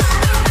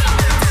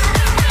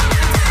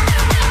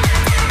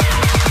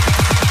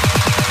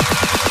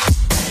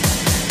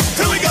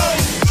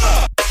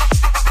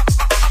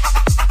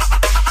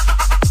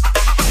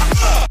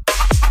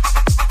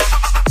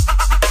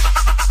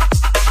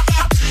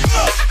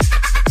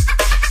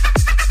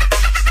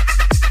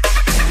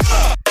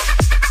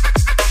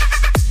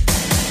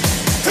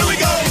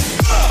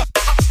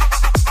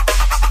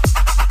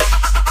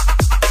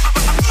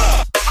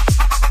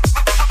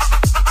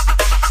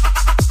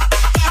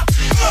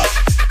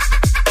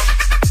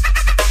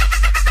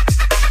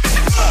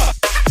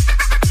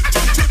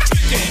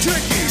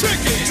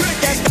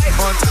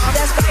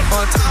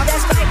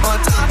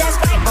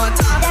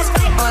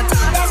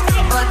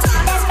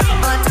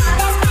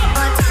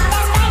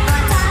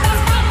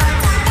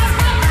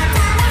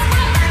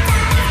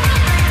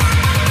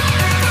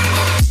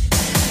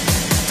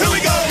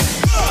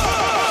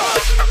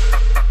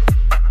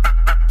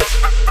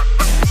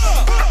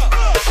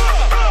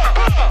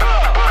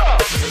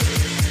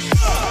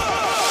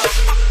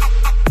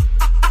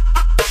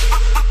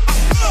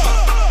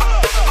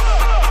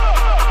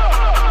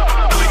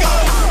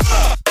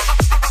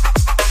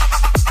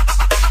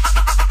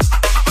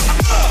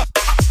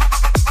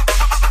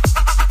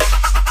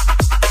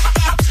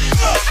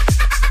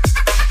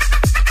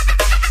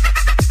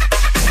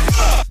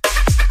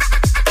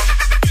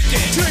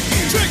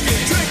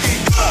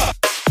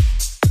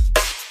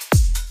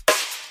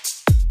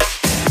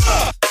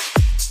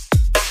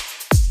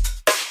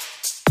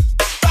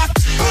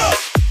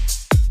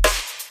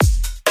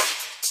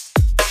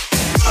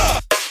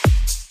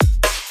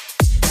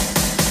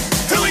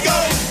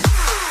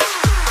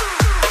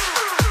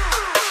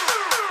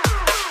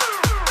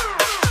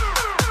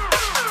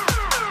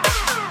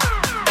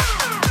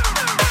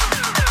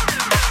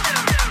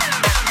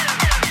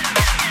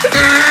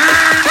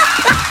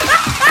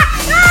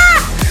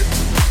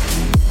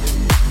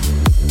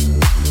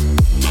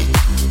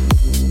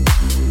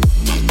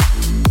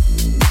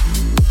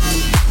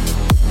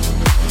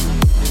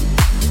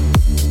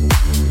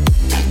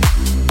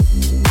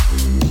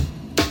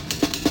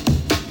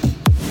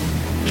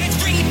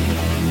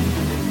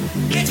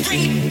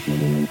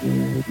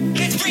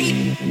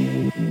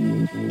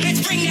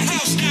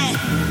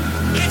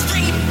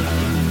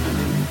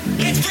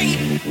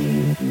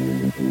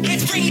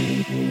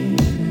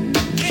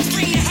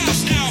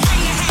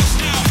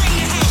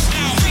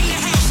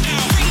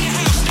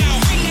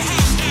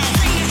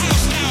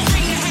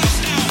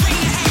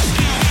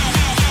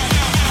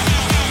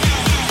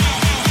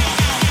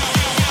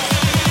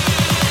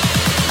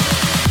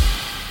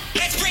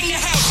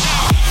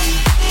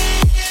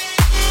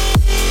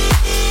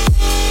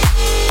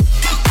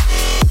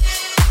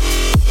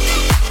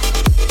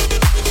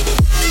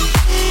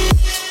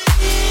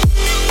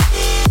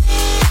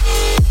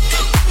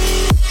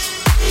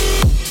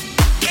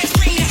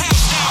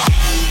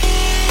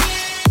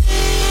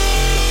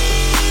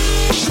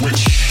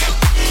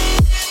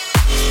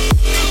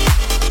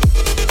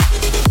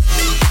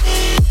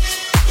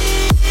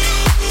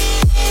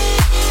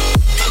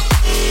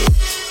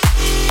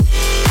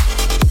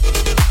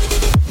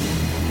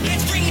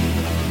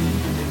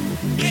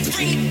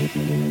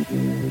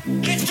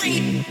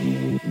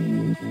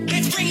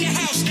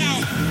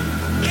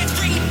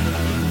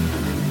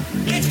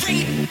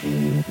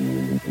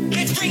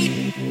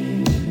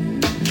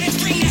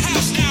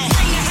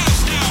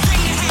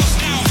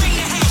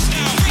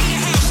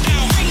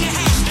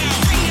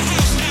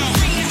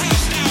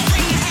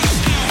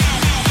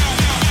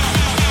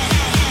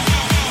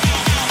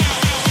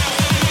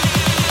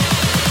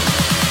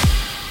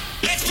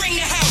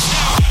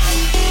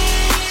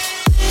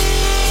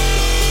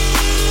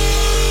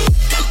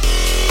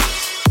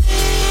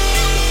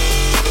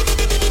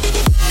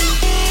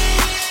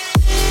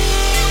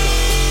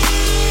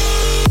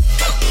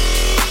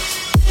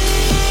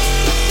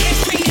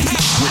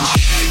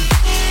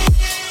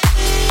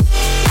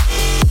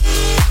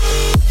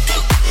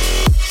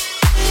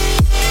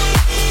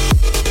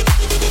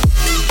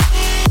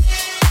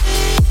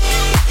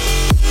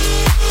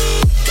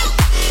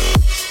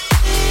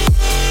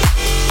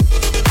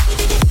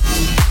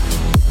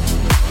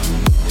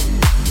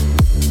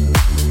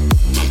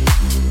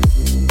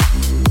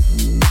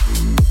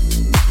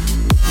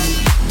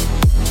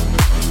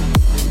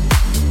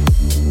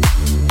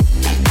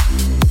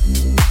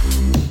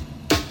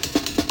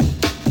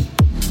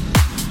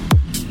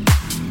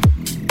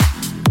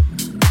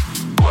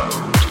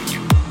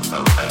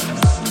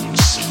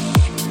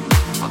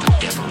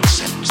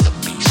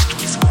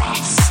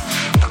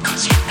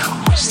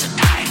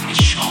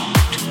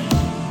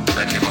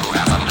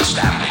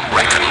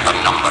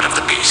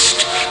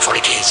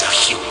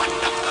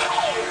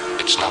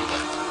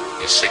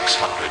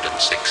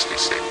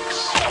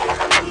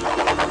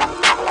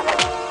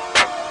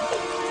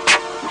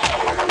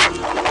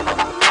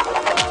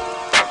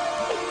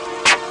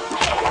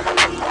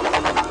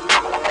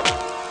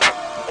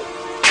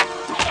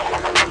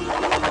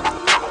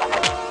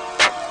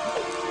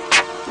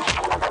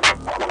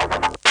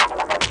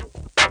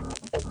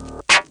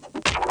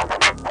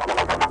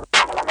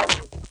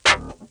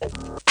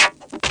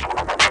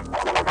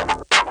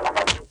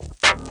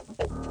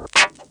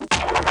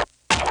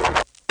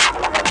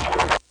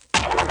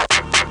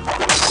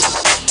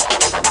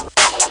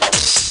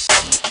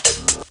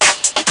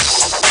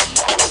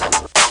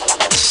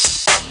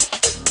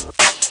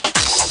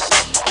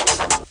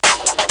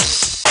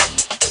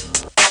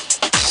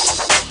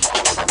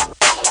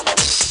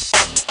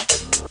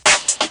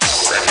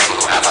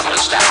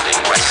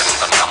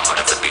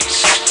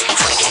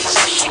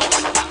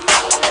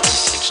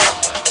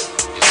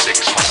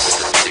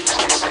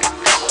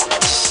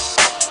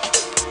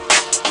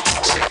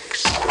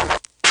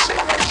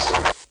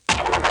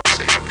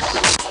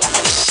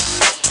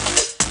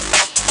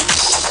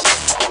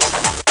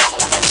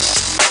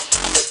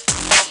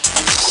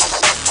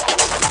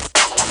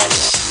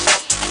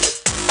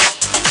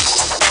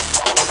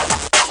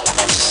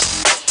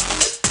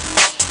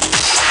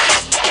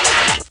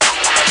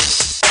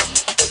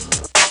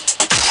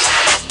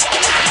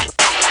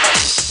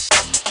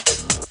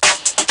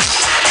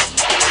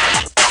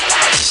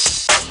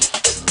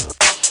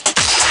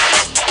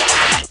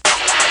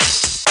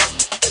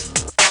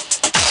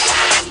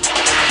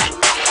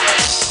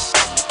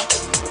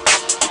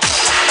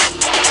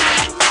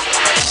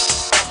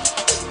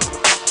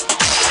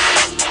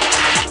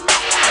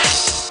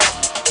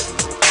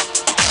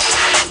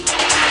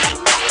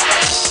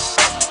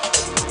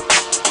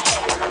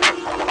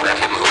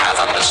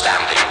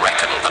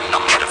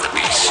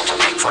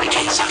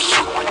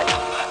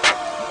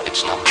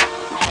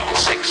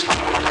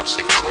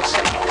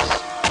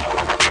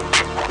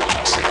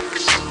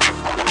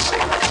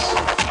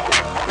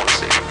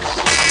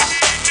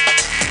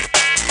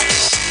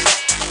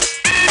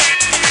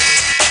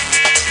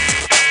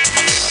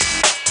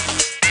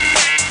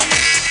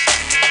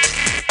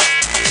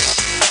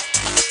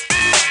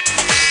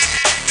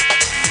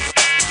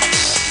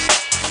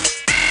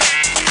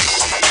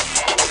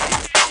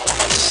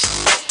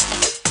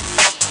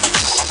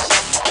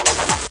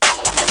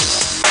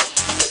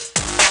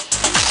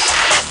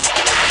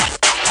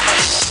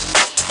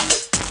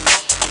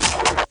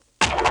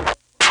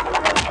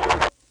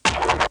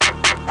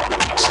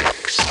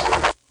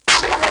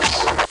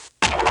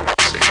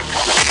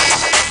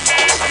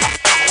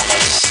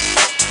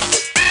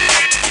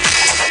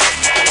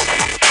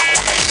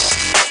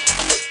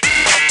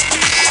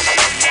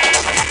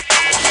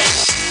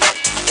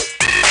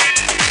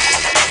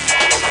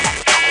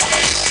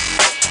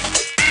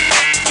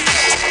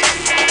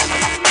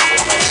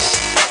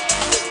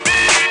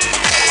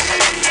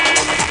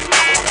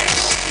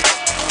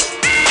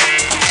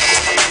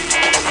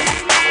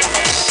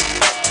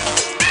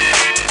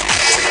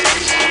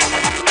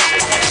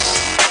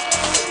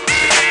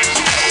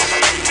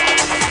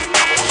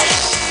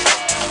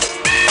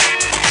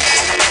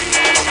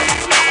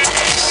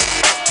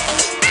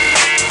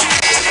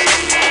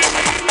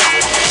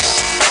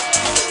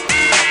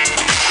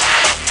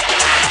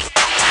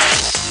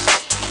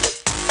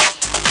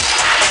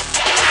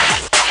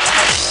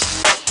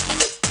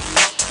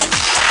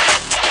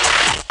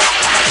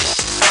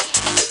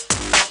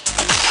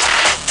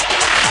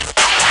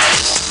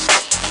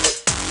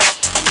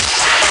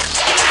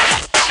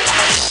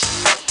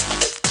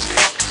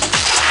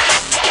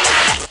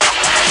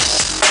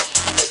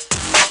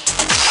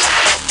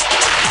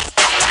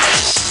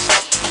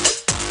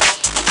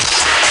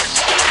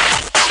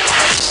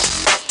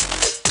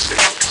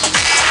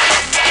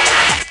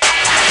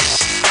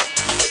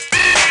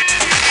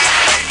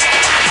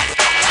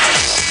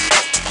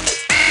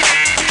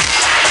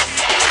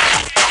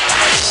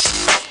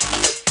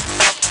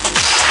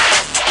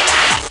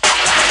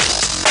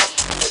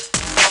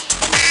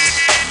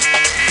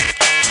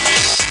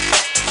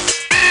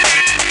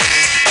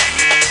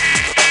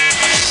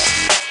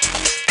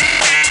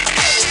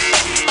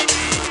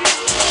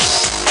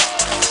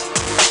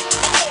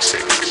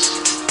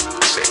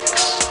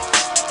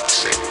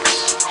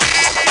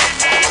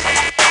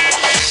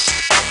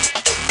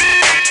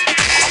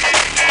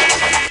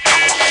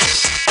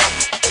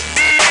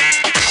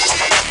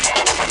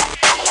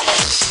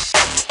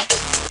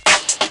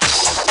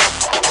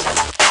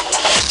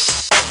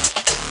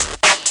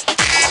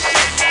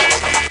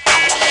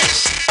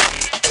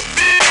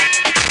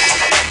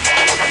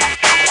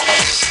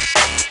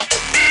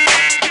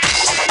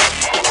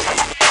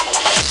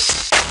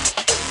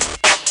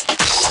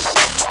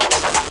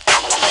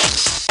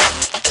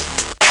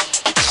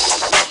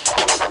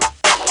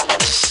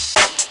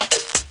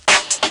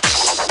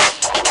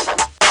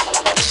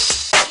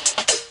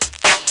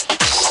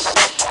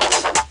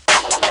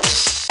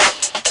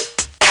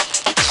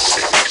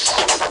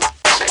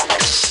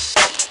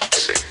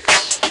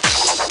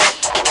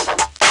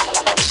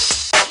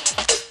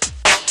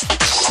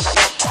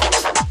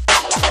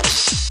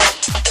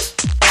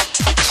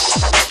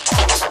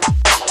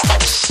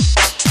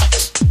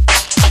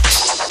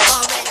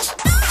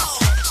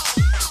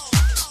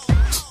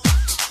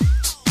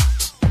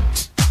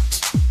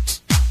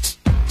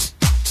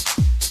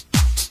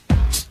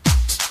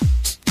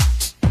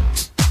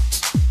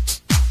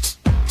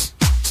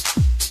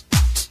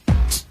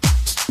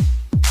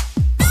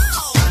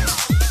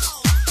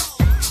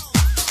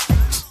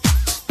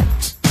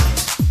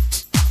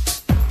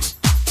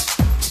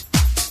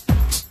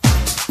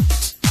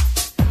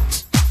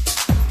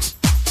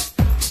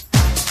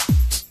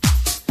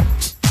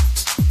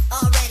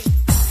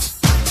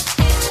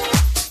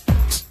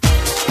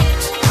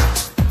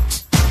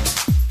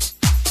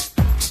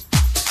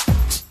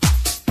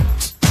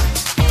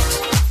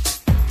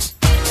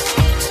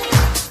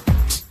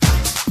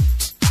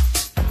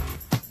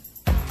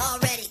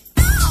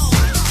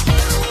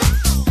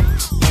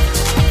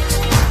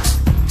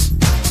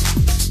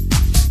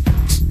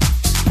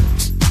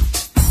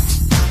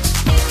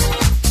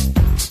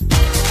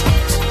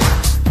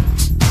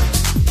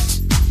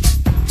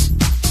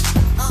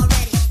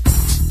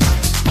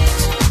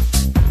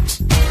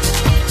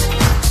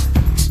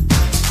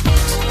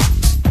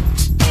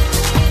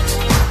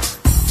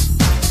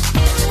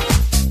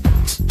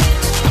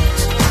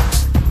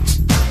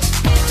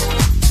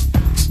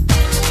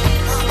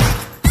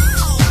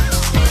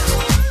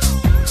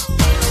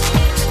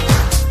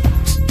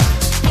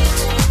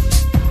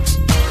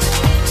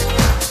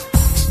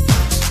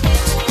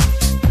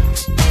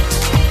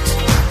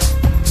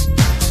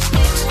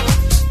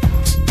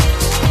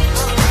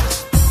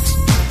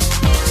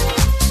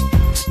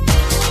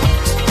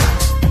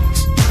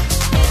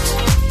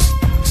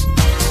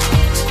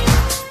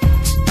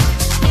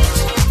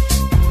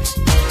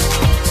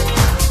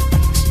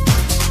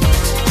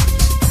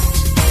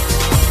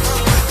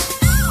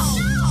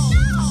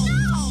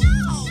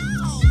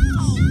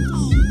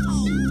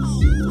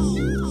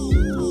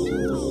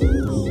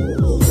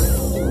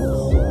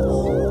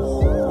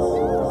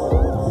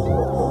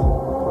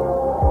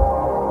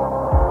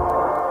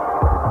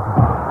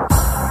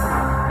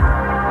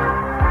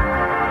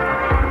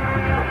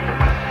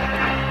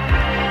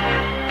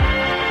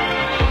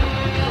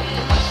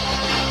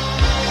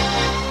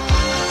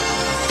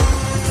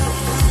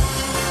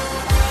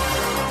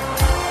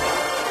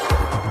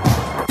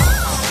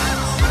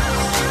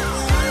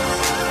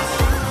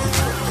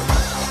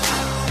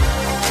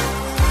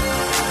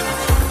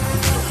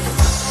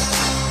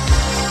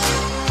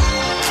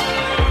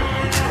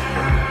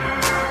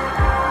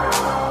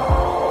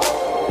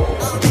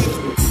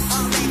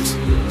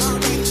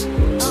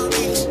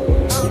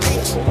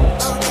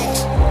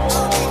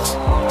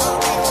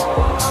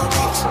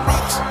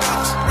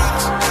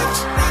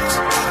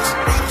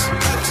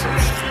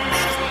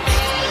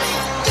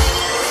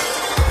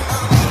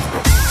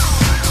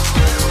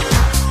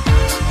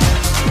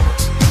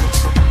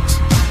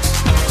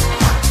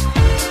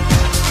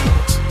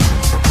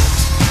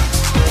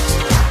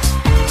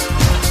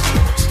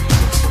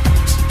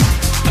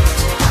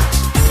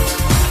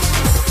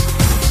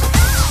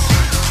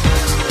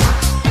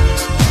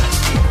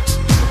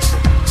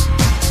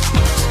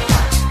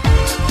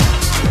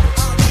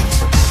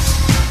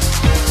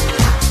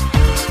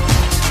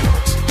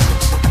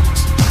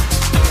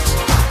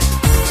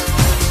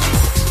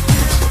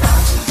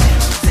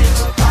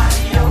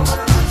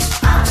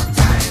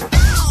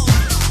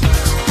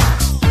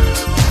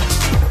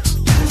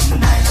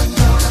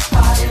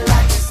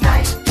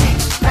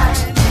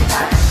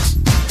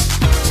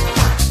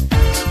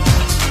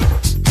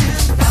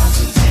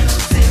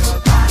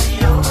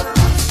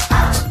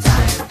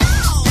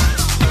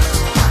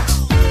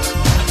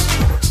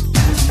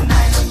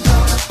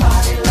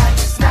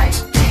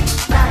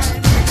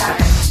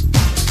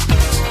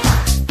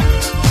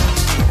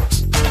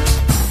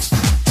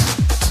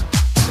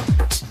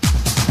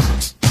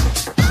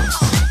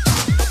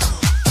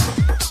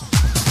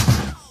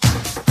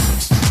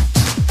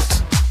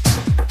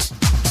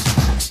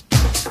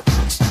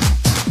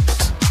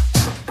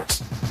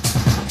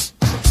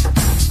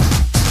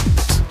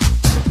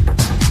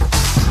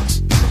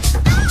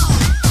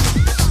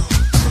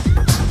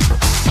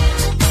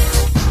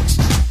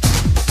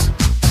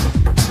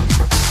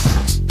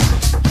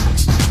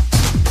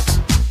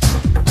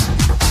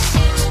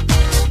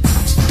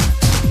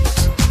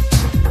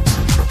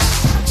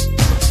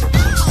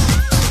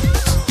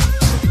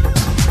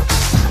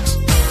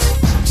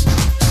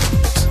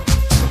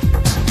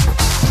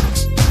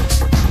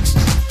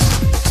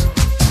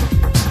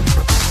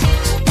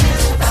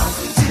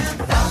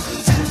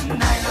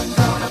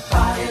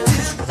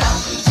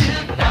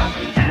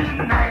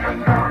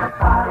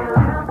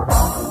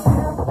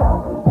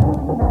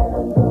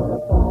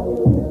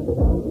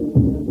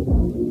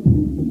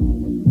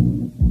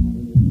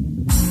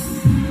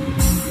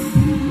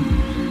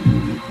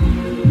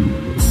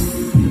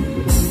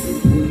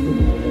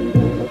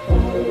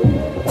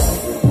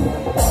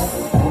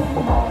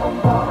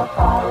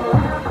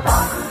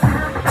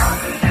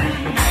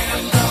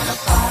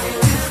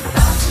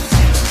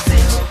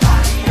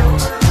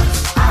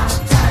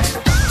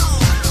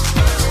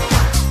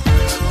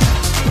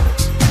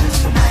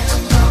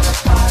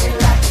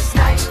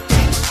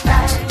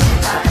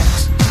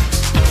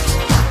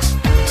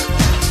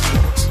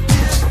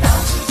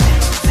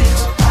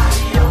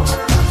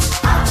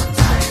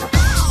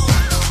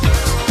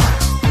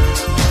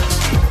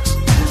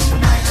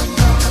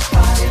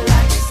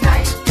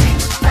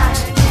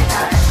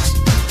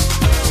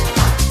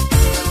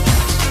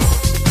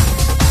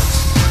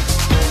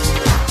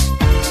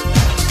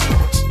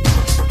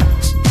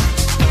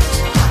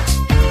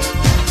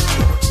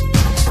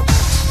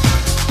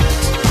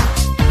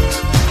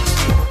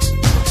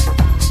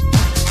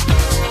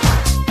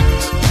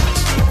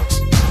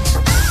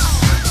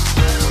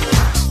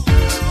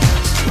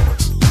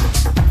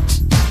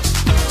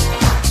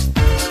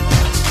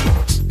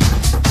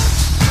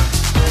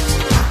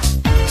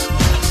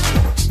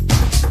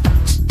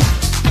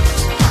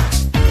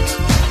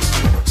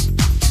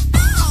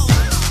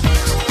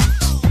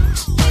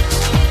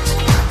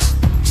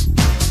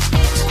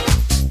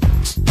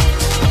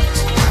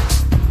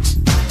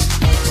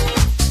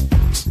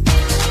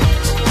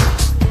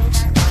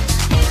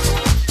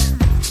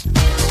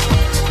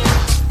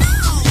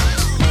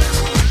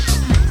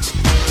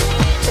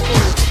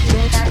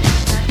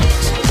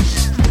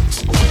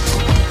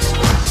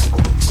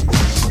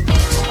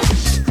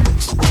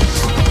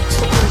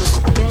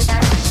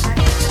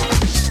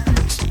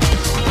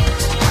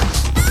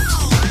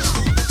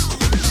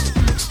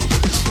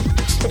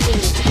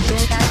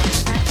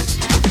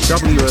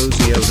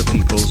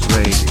 people's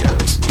radio.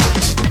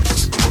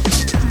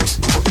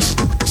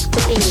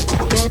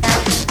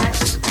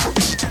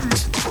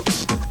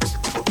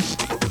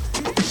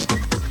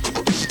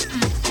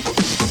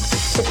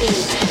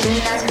 Do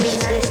not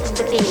resist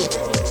the beat.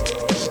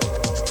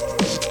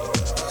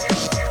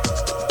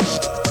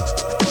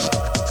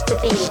 The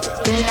beat.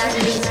 Do not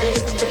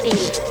resist the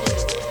beat.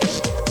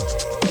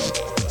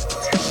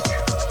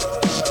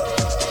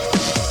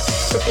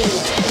 The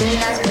beat. Do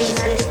not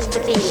resist the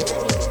beat.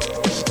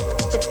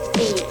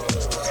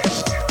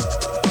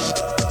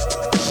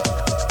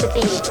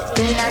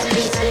 Do not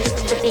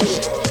resist the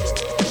beat.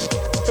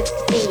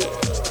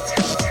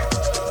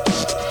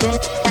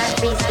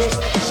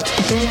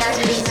 Do not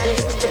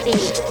resist the beat. Do not resist the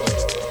beat.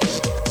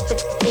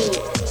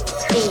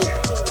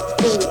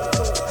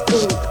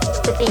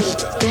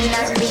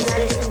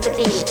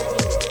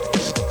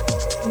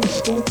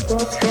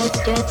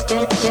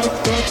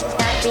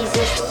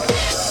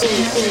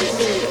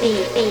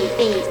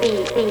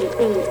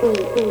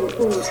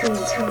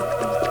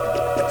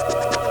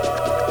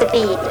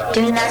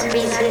 Do not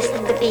resist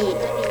the beat.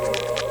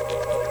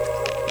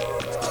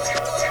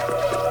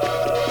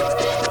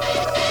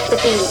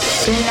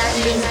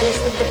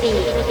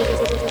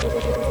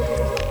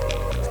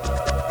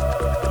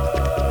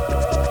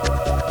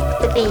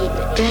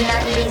 Beat. Do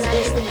not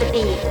resist the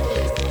beat.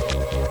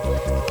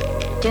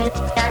 Do not resist the beat. Do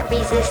not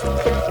resist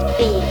the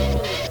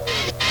beat.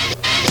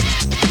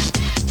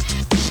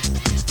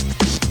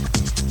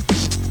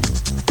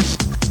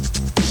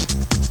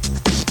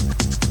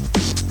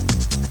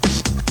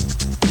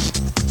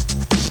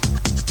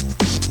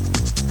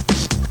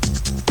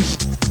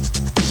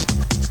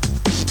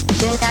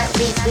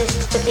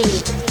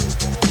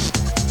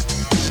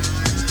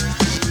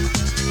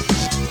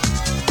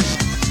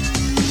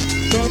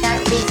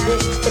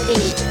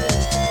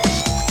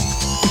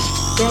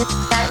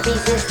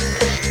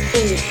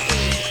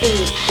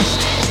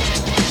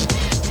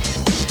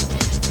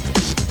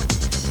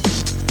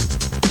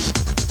 Beat.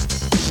 Do not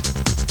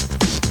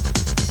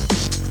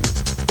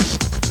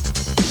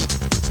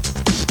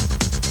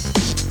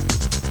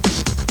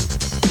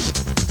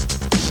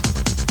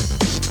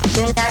resist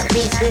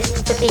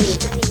the beat.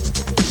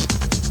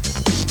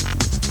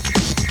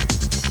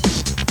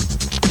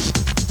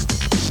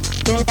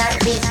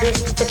 The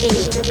beat.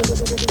 Do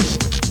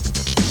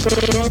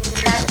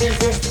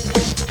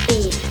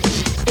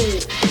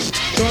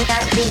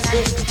not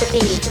resist the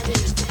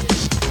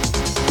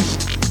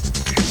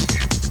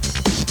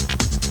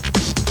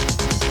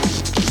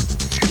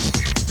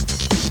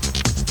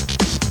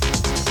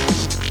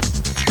beat.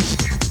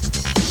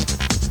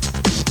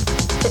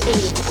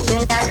 Do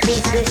not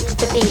resist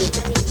the beat. Do not resist the beat.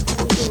 The beat.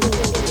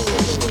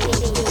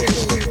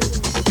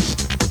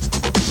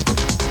 Do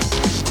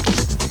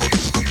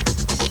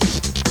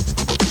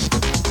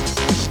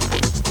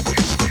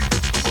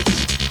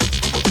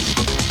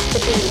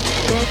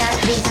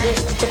not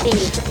resist the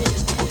beat.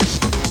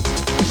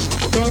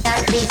 Do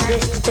not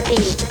resist the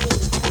beat.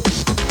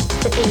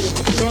 The beat.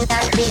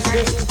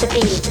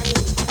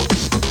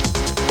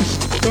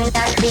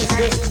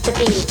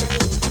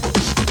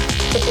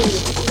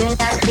 Do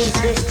not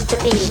resist the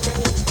beat.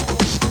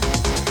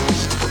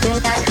 Do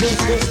not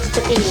resist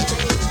the beat.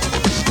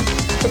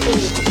 The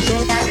beat.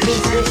 Do not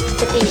resist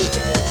the beat.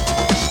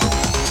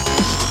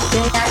 Do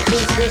not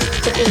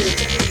resist the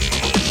beat.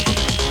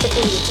 The beat. Do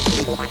not resist.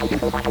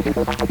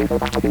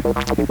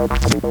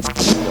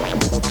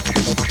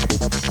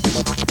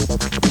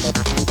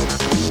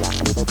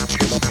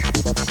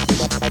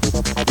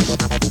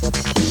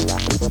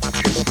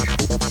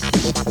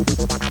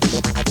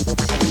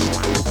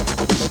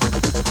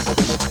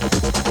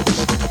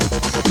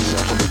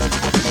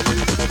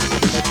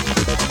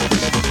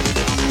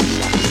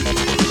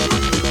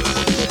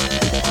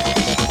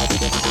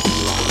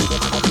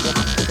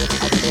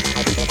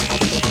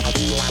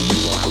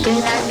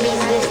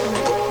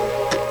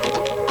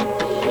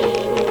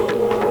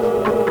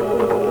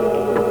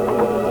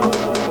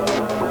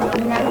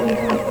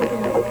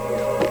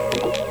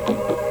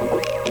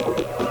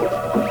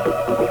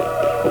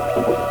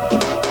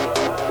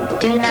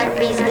 Do not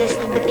resist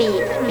the beat. Do not resist the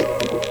beat.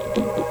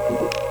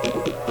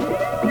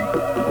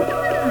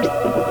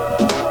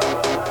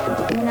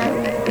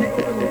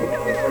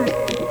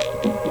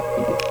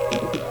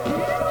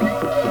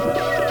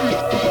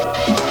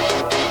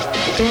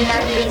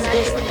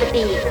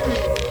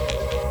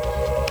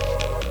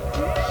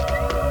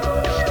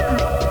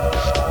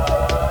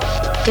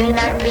 Do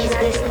not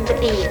resist the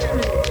beat.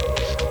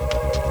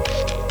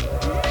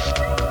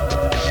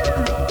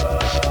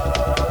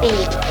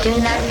 Beat. Do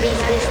not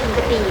resist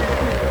the beat.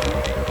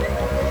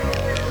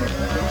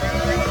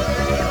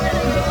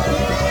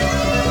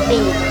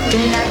 Beat.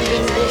 Do not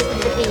resist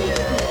the beat.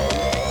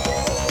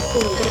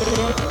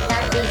 Beat. Do not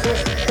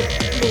resist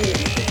the beat.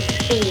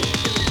 Beat.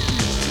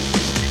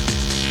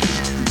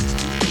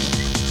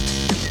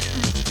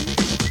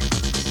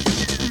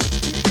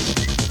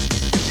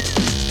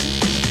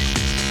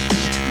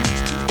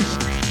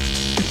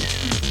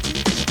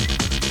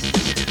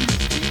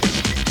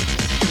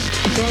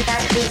 Do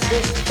not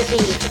resist the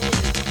beat.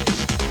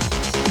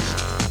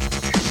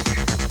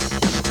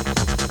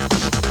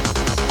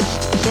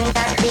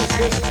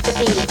 resist the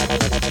beat.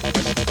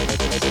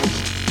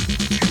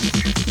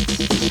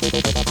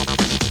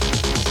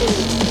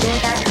 Do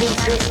not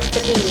resist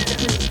the beat.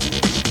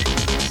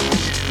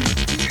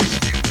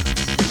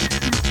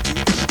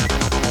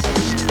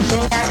 Do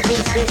not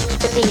resist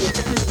the beat.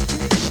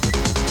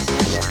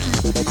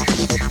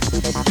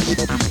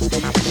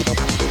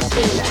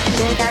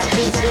 Do not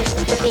resist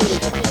the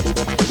beat.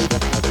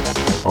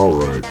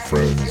 Alright,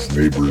 friends,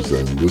 neighbors,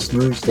 and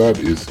listeners, that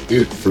is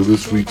it for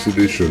this week's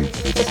edition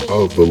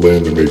of The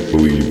Land of Make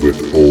Believe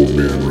with Old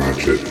Man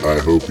Ratchet. I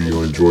hope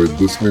you enjoyed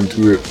listening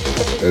to it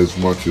as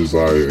much as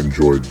I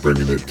enjoyed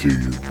bringing it to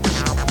you.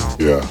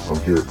 Yeah,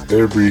 I'm here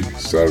every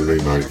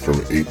Saturday night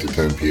from 8 to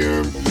 10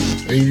 p.m.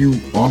 And you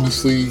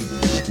honestly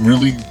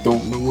really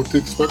don't know what to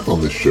expect on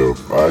this show.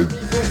 I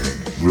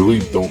really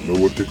don't know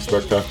what to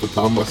expect half the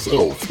time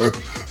myself.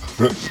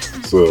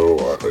 So,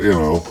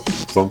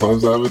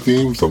 sometimes I have a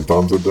theme,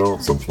 sometimes I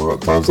don't.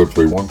 Sometimes I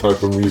play one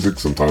type of music,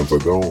 sometimes I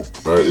don't.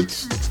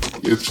 It's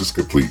just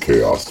complete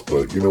chaos.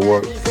 But you know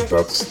what?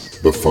 That's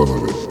the fun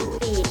of it.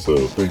 So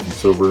thank you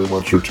so very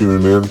much for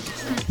tuning in.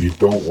 You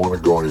don't want to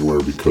go anywhere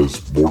because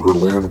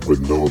Borderland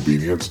with No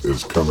Obedience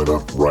is coming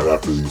up right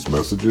after these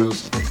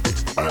messages.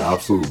 I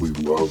absolutely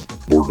love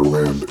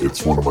Borderland.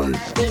 It's one of my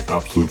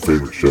absolute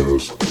favorite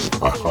shows.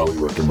 I highly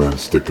recommend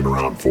sticking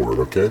around for it,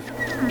 okay?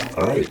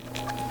 Alright.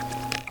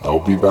 I'll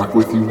be back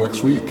with you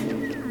next week.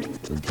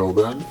 Until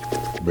then,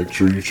 make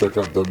sure you check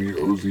out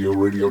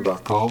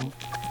WOZOradio.com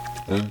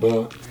and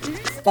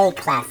stay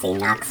classy,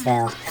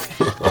 Knoxville.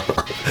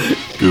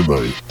 Good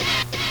night.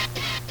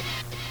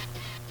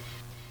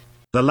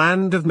 The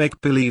Land of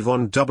Make-Believe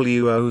on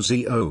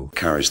WOZO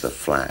carries the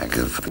flag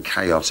of the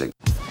chaotic.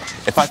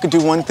 If I could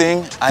do one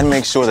thing, I'd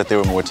make sure that there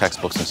were more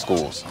textbooks in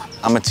schools.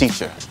 I'm a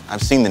teacher.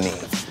 I've seen the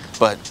need.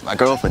 But my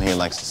girlfriend here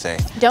likes to say,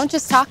 don't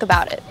just talk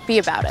about it, be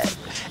about it.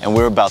 And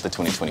we're about the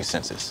 2020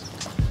 census.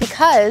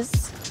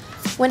 Because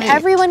when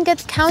everyone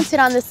gets counted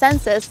on the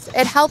census,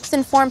 it helps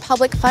inform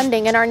public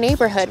funding in our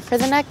neighborhood for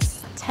the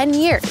next 10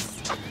 years.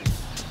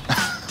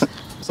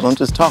 So don't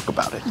just talk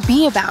about it.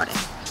 Be about it.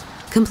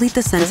 Complete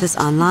the census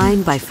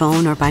online, by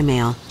phone, or by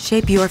mail.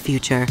 Shape your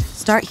future.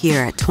 Start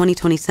here at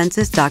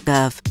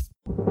 2020census.gov.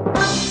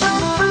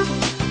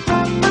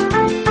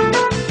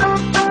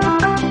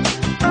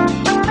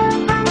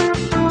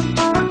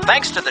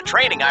 Thanks to the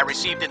training I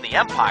received in the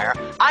Empire,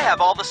 I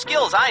have all the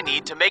skills I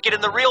need to make it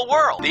in the real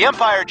world. The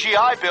Empire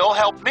GI Bill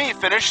helped me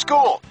finish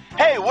school.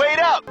 Hey, wait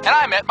up! And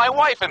I met my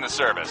wife in the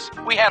service.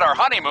 We had our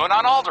honeymoon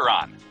on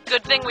Alderaan.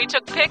 Good thing we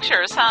took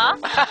pictures, huh?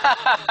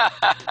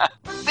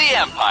 The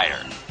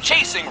Empire.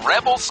 Chasing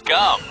rebel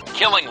scum.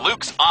 Killing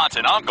Luke's aunt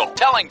and uncle.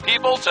 Telling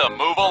people to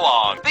move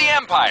along. The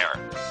Empire.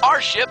 Our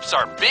ships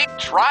are big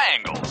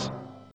triangles.